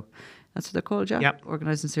Crime Bureau. That's what they're called, yeah? Yep.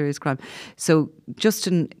 Organised and Serious Crime. So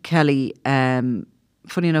Justin Kelly,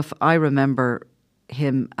 funny enough, I remember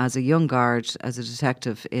him as a young guard, as a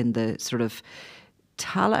detective in the sort of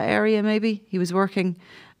Tala area maybe. He was working.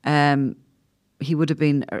 He would have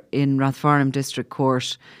been in Rathfarnham District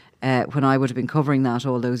Court when I would have been covering that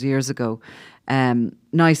all those years ago.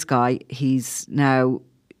 Nice guy. He's now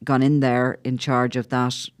gone in there in charge of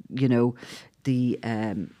that, you know,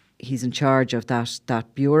 he's in charge of that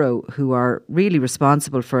bureau, who are really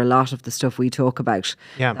responsible for a lot of the stuff we talk about,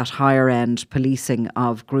 that higher end policing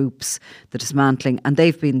of groups, the dismantling, and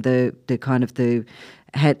they've been the kind of the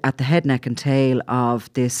head at the head, neck and tail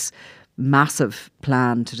of this massive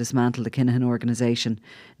plan to dismantle the Kinahan organisation.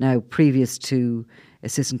 Now, previous to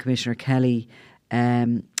Assistant Commissioner Kelly,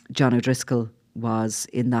 John O'Driscoll was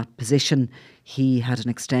in that position. He had an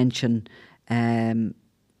extension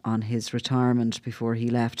on his retirement before he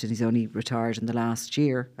left, and he's only retired in the last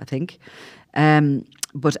year, I think. And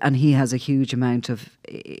he has a huge amount of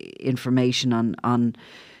information on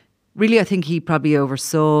really, I think he probably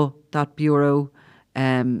oversaw that bureau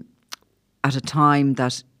at a time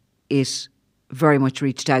that it very much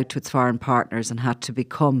reached out to its foreign partners and had to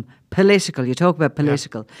become political. You talk about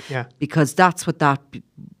political, because that's what that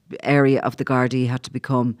area of the Gardaí had to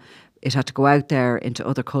become. It had to go out there into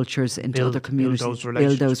other cultures, into other communities,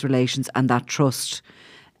 build those relations and that trust.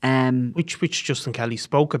 Which Justin Kelly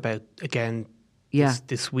spoke about again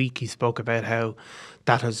this week. He spoke about how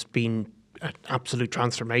that has been an absolute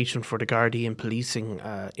transformation for the Gardaí in policing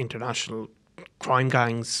international crime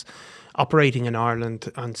gangs operating in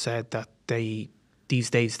Ireland, and said that these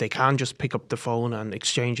days they can just pick up the phone and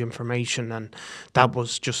exchange information, and that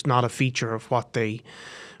was just not a feature of what they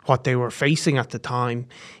were facing at the time.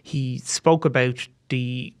 He spoke about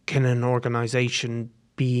the Kinahan organisation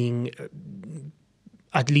being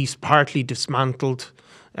at least partly dismantled.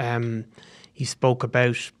 He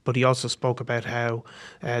also spoke about how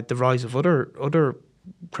the rise of other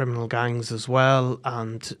criminal gangs as well,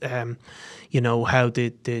 and how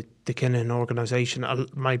the Kinahan organisation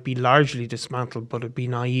might be largely dismantled, but it'd be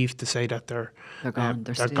naive to say that they're gone.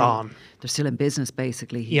 They're gone. They're still in business,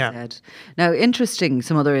 basically, he said. Now,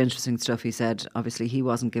 some other interesting stuff he said. Obviously, he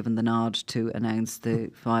wasn't given the nod to announce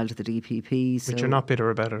the file to the DPP. Which you're not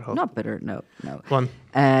bitter about at all. Not bitter, no. Go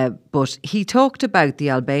on. But he talked about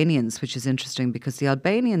the Albanians, which is interesting because the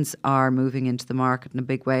Albanians are moving into the market in a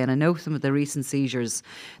big way. And I know some of the recent seizures,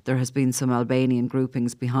 there has been some Albanian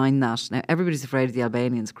groupings behind that. Now, everybody's afraid of the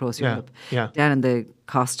Albanians across Europe. Down in the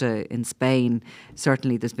Costa in Spain,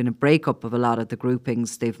 certainly there's been a breakup of a lot of the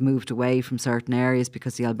groupings. They've moved away from certain areas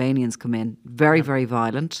because the Albanians come in very, very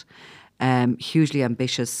violent, hugely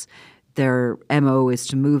ambitious. Their MO is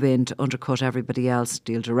to move in to undercut everybody else,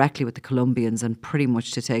 deal directly with the Colombians and pretty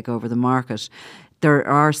much to take over the market. There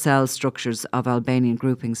are cell structures of Albanian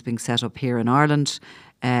groupings being set up here in Ireland,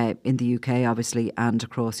 in the UK obviously, and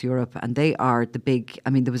across Europe, and they are the big,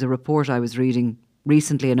 there was a report I was reading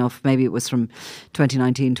recently enough, maybe it was from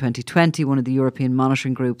 2019, 2020, one of the European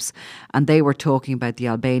monitoring groups, and they were talking about the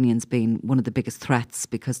Albanians being one of the biggest threats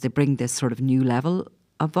because they bring this sort of new level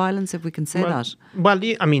of violence, if we can say that. Well,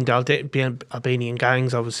 the Albanian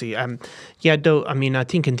gangs, obviously. I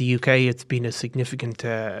think in the UK it's been a significant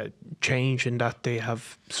change in that they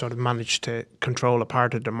have sort of managed to control a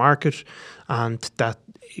part of the market, and that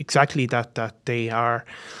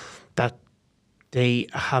they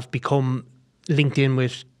have become linked in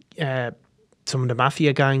with some of the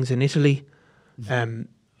mafia gangs in Italy, and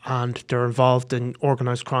they're involved in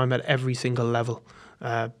organised crime at every single level.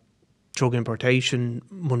 Drug importation,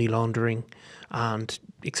 money laundering, and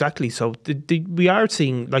so we are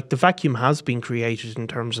seeing, like, the vacuum has been created in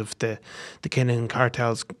terms of the Kinahan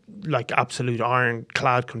cartels, like absolute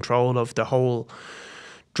ironclad control of the whole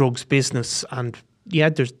drugs business, and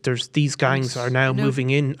there's these gangs are now moving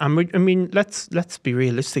in. Let's be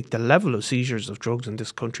realistic. The level of seizures of drugs in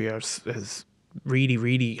this country is really,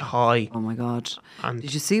 really high. Oh my God. And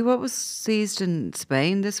did you see what was seized in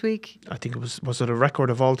Spain this week? I think was it a record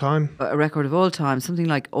of all time? A record of all time, something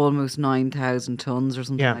like almost 9,000 tonnes or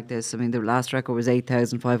something like this. The last record was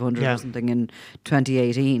 8,500 or something in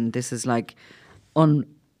 2018. This is like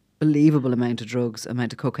unbelievable amount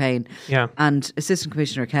of cocaine. Yeah. And Assistant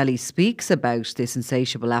Commissioner Kelly speaks about this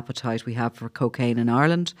insatiable appetite we have for cocaine in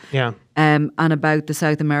Ireland. Yeah. And about the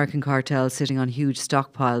South American cartels sitting on huge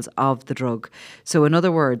stockpiles of the drug. So in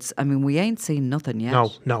other words, I mean, we ain't seen nothing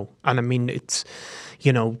yet. No. And I mean, it's,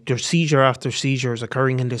 there's seizure after seizures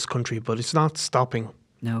occurring in this country, but it's not stopping.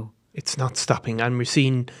 No. It's not stopping. And we're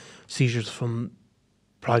seeing seizures from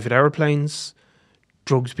private aeroplanes,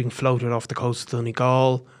 drugs being floated off the coast of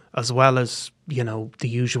Donegal, as well as, the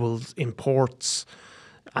usual imports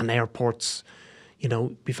and airports.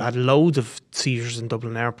 We've had loads of seizures in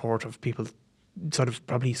Dublin Airport of people, sort of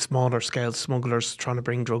probably smaller scale smugglers trying to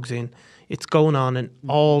bring drugs in. It's going on in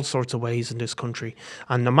all sorts of ways in this country.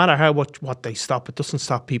 And no matter what they stop, it doesn't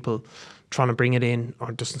stop people trying to bring it in,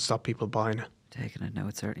 or it doesn't stop people buying it. Taking it, no,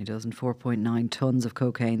 it certainly doesn't. 4.9 tonnes of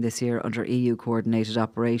cocaine this year under EU coordinated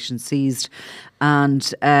operations seized.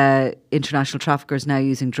 And international traffickers now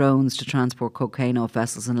using drones to transport cocaine off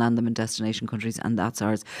vessels and land them in destination countries, and that's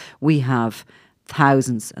ours. We have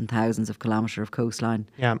thousands and thousands of kilometres of coastline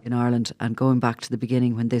in Ireland, and going back to the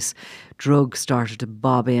beginning when this drug started to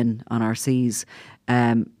bob in on our seas,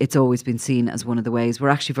 it's always been seen as one of the ways. We're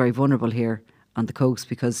actually very vulnerable here on the coast,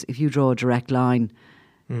 because if you draw a direct line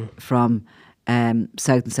from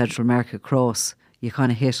South and Central America across, you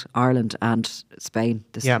kind of hit Ireland and Spain,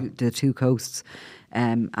 the two coasts.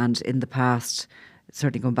 And in the past,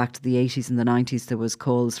 certainly going back to the 80s and the 90s, there was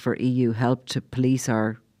calls for EU help to police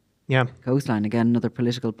our coastline. Again, another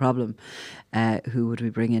political problem. Who would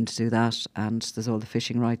we bring in to do that? And there's all the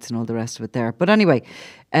fishing rights and all the rest of it there. But anyway,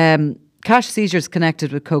 cash seizures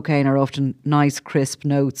connected with cocaine are often nice, crisp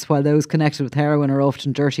notes, while those connected with heroin are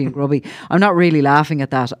often dirty and grubby. I'm not really laughing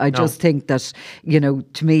at that. I just think that,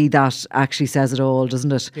 to me, that actually says it all,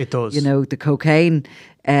 doesn't it? It does. The cocaine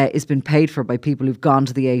has been paid for by people who've gone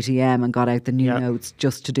to the ATM and got out the new notes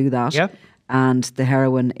just to do that. Yeah. And the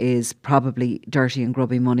heroin is probably dirty and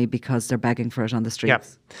grubby money because they're begging for it on the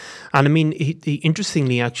streets. Yeah. And I mean,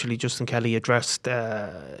 interestingly, actually, Justin Kelly addressed,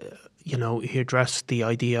 he addressed the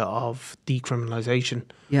idea of decriminalisation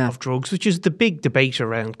of drugs, which is the big debate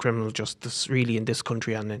around criminal justice really in this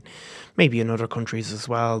country and maybe in other countries as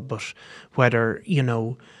well. But whether,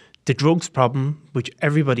 the drugs problem, which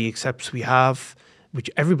everybody accepts we have, which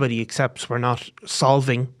everybody accepts we're not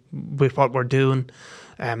solving with what we're doing,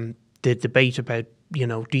 the debate about,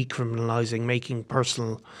 decriminalising, making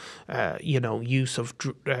personal, use of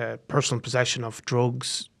personal possession of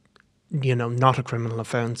drugs, not a criminal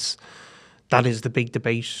offence. That is the big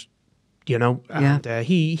debate, And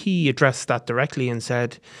he addressed that directly and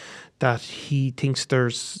said that he thinks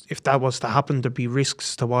if that was to happen, there'd be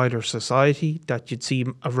risks to wider society, that you'd see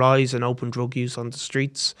a rise in open drug use on the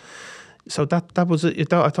streets. So that was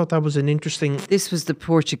I thought that was an interesting. This was the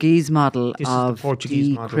Portuguese model of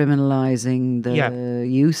decriminalising the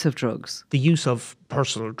use of drugs. The use of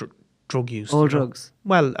personal drug use. All drugs.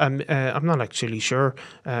 Well, I'm not actually sure.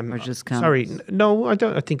 Or just cannabis. Sorry, no, I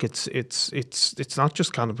don't. I think it's not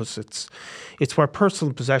just cannabis. It's where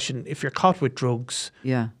personal possession. If you're caught with drugs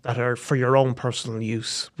that are for your own personal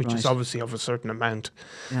use, which is obviously of a certain amount,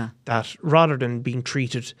 that rather than being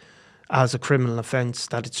treated as a criminal offence,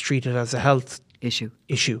 that it's treated as a health issue,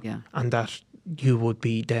 and that you would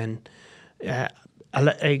be then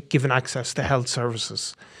given access to health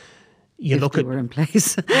services. If they were in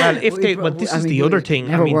place. Well, this is the other thing.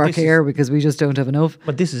 Never work here because we just don't have enough.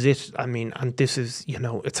 But this is it. I mean, and this is,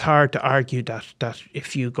 it's hard to argue that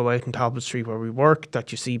if you go out in Talbot Street where we work,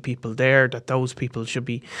 that you see people there, that those people should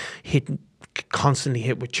be constantly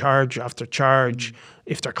hit with charge after charge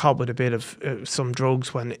if they're caught with a bit of some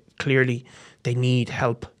drugs, when clearly they need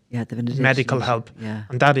help, medical help. Yeah.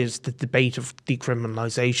 And that is the debate of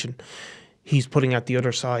decriminalisation. He's putting at the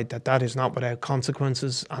other side that is not without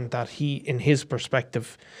consequences, and that he, in his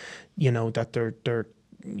perspective, that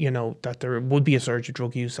there would be a surge of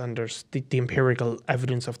drug use, and there's the empirical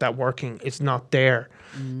evidence of that working is not there.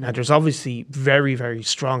 Now, there's obviously very, very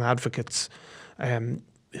strong advocates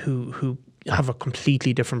who have a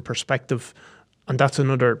completely different perspective, and that's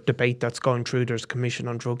another debate that's going through. There's a commission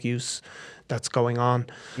on drug use that's going on.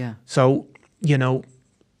 Yeah. So,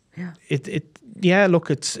 look,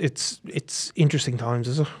 it's interesting times,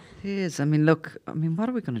 is it? It is. I mean, look, what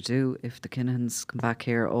are we going to do if the Kinahans come back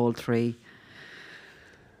here, all three?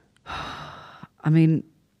 I mean,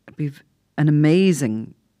 we've an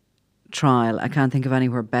amazing trial. I can't think of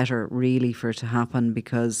anywhere better, really, for it to happen,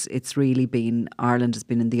 because it's really been, Ireland has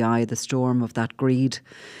been in the eye of the storm of that greed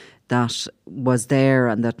that was there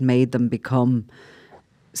and that made them become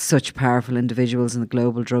such powerful individuals in the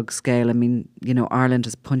global drug scale. I mean, Ireland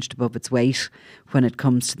has punched above its weight when it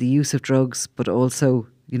comes to the use of drugs, but also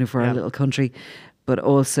for our little country, but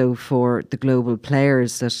also for the global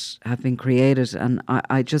players that have been created. And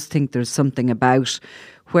I just think there's something about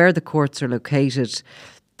where the courts are located,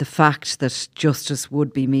 the fact that justice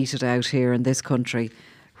would be meted out here in this country,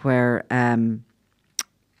 where,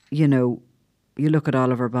 you look at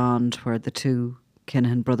Oliver Bond, where the two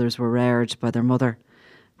Kinahan brothers were reared by their mother,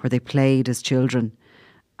 where they played as children.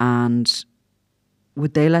 And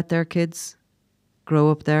would they let their kids grow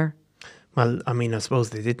up there? Well, I mean, I suppose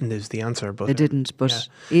they didn't is the answer. But they didn't. But,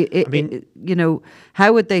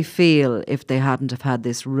 how would they feel if they hadn't have had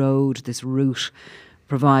this road, this route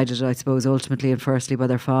provided, I suppose, ultimately and firstly by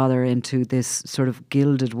their father into this sort of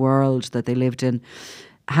gilded world that they lived in?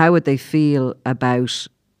 How would they feel about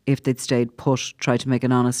if they'd stayed put, tried to make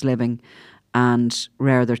an honest living and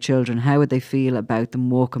rear their children? How would they feel about them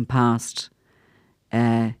walking past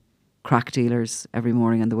crack dealers every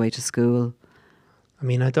morning on the way to school? I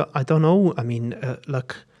mean, I don't know. I mean,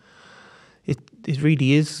 look, it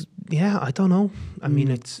really is. Yeah, I don't know. I mean,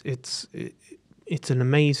 it's an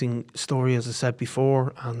amazing story, as I said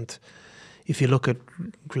before. And if you look at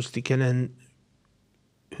Christy Kinahan,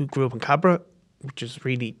 who grew up in Cabra, which is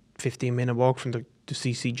really 15-minute walk from the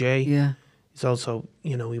CCJ. Yeah. He's also,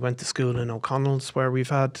 he went to school in O'Connell's, where we've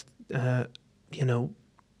had, a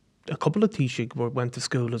couple of Taoiseach went to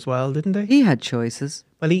school as well, didn't they? He had choices.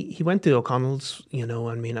 Well, he went to O'Connell's, I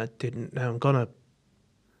mean, I didn't. Now I'm going to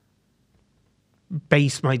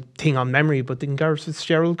base my thing on memory, but didn't Gareth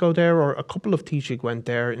Fitzgerald go there? Or a couple of Taoiseach went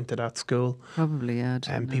there into that school. Probably, yeah.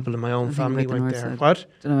 And people in my own family went there. What?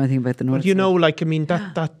 Don't know anything about the north But, I mean,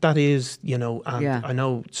 that is, and yeah. I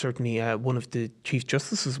know certainly one of the Chief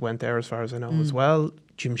Justices went there, as far as I know, as well.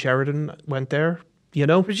 Jim Sheridan went there,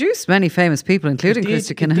 Produced many famous people, including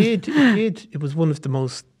Christy Kinahan. It did. It was one of the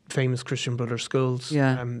most famous Christian Brothers schools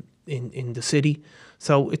in the city.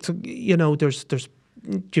 So it's, there's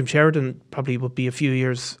Jim Sheridan probably would be a few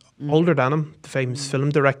years older than him, the famous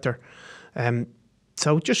film director.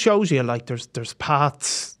 So it just shows you, like, there's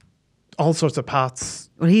paths, all sorts of paths.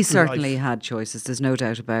 Well, he certainly had choices. There's no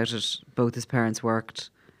doubt about it. Both his parents worked.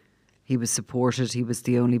 He was supported. He was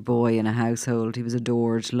the only boy in a household. He was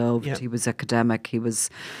adored, loved. Yeah. He was academic. He was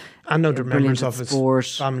and other members of his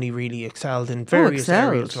family really excelled in various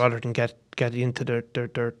areas rather than get into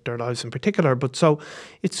their lives in particular. But so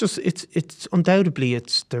it's just it's undoubtedly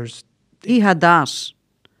there's he had that,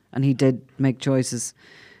 and he did make choices.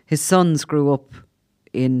 His sons grew up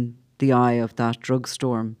in the eye of that drug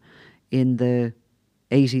storm in the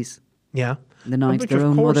 80s. Yeah, in the 90s. Their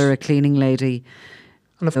own mother, a cleaning lady.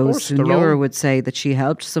 And of course, who knew her would say that she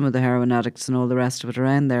helped some of the heroin addicts and all the rest of it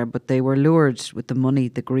around there, but they were lured with the money,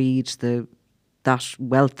 the greed, that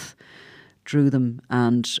wealth drew them,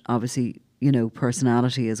 and obviously,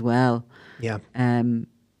 personality as well. Yeah.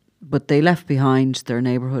 But they left behind their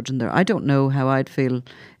neighbourhood and I don't know how I'd feel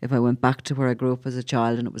if I went back to where I grew up as a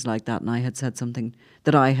child and it was like that, and I had said something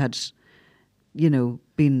that I had,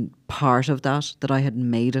 been part of that I had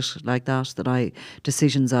made it like that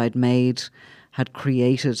decisions I'd made had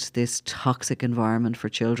created this toxic environment for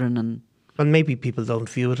children. And maybe people don't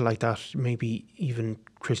view it like that. Maybe even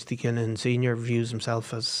Christy Kinahan Snr views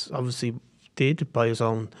himself as, obviously did by his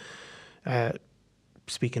own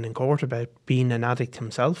speaking in court about being an addict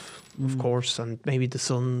himself, of course, and maybe the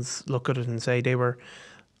sons look at it and say they were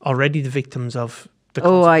already the victims of the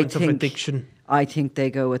consequence of addiction. I think they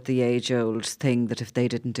go with the age-old thing that if they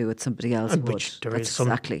didn't do it, somebody else would. Which there is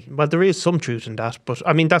some truth in that, but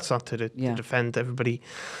I mean that's not to defend everybody,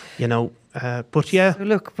 But yeah. So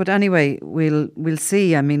look, but anyway, we'll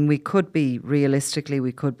see. I mean, we could be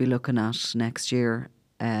looking at next year.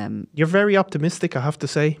 You're very optimistic, I have to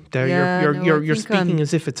say. There, you're speaking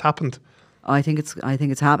as if it's happened. I think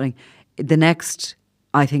it's happening. The next,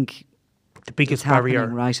 I think. The biggest barrier.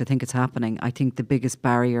 Right, I think it's happening. I think the biggest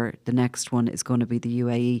barrier, the next one, is going to be the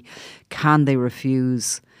UAE. Can they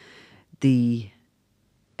refuse the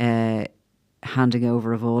handing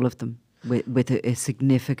over of all of them with a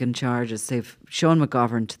significant charges? Sean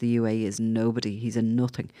McGovern to the UAE is nobody. He's a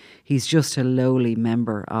nothing. He's just a lowly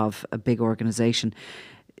member of a big organisation.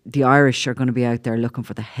 The Irish are going to be out there looking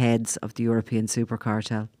for the heads of the European super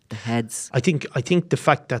cartel. The heads. I think the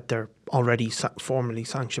fact that they're already formally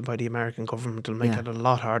sanctioned by the American government will make it a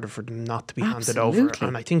lot harder for them not to be handed over.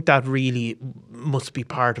 And I think that really must be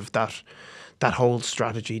part of that whole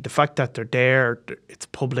strategy. The fact that they're there, it's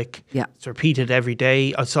public. Yeah. It's repeated every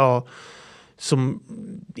day. I saw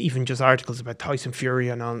some even just articles about Tyson Fury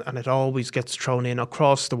and it always gets thrown in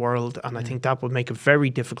across the world, and I think that would make it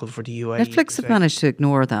very difficult for the UAE. Netflix have managed to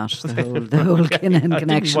ignore that, the whole Kinahan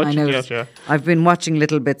connection. I know. I've been watching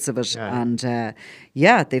little bits of it, and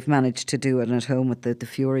they've managed to do it at home with the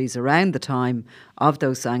Furies around the time of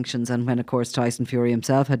those sanctions, and when, of course, Tyson Fury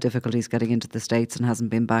himself had difficulties getting into the States and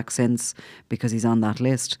hasn't been back since because he's on that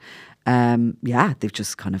list. They've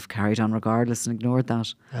just kind of carried on regardless and ignored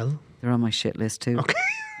that. Well, they're on my shit list too. Okay.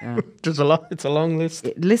 Yeah. There's a lot. It's a long list.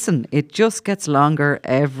 Listen, it just gets longer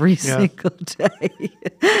every single day.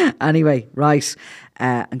 Anyway, right.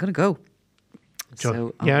 I'm going to go.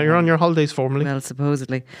 So, you're on your holidays formally. Well,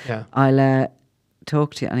 supposedly. Yeah. I'll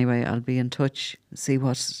talk to you anyway. I'll be in touch, see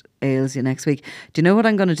what ails you next week. Do you know what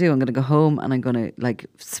I'm going to do? I'm going to go home and I'm going to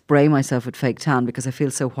spray myself with fake tan because I feel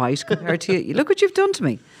so white compared to you. Look what you've done to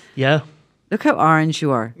me. Yeah. Look how orange you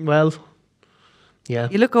are. Well, yeah.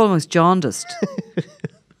 You look almost jaundiced.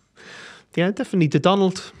 Yeah, definitely. The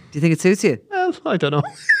Donald. Do you think it suits you? Well, I don't know.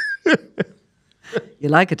 You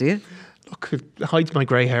like it, do you? Look, it hides my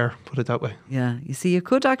grey hair, put it that way. Yeah. You see, you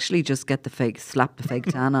could actually just slap the fake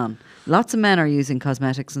tan on. Lots of men are using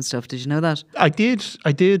cosmetics and stuff. Did you know that? I did.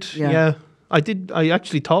 Yeah. I did. I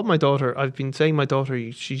actually taught my daughter. I've been saying my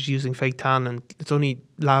daughter, she's using fake tan, and it's only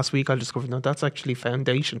last week I discovered, no, that's actually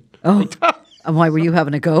foundation. Oh. And why were you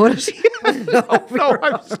having a go at it? No,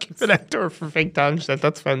 I was giving it to her for fake tan. She said,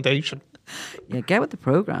 that's foundation. Yeah, get with the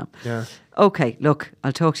programme. Yeah. Okay, look,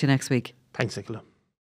 I'll talk to you next week. Thanks, Nicola.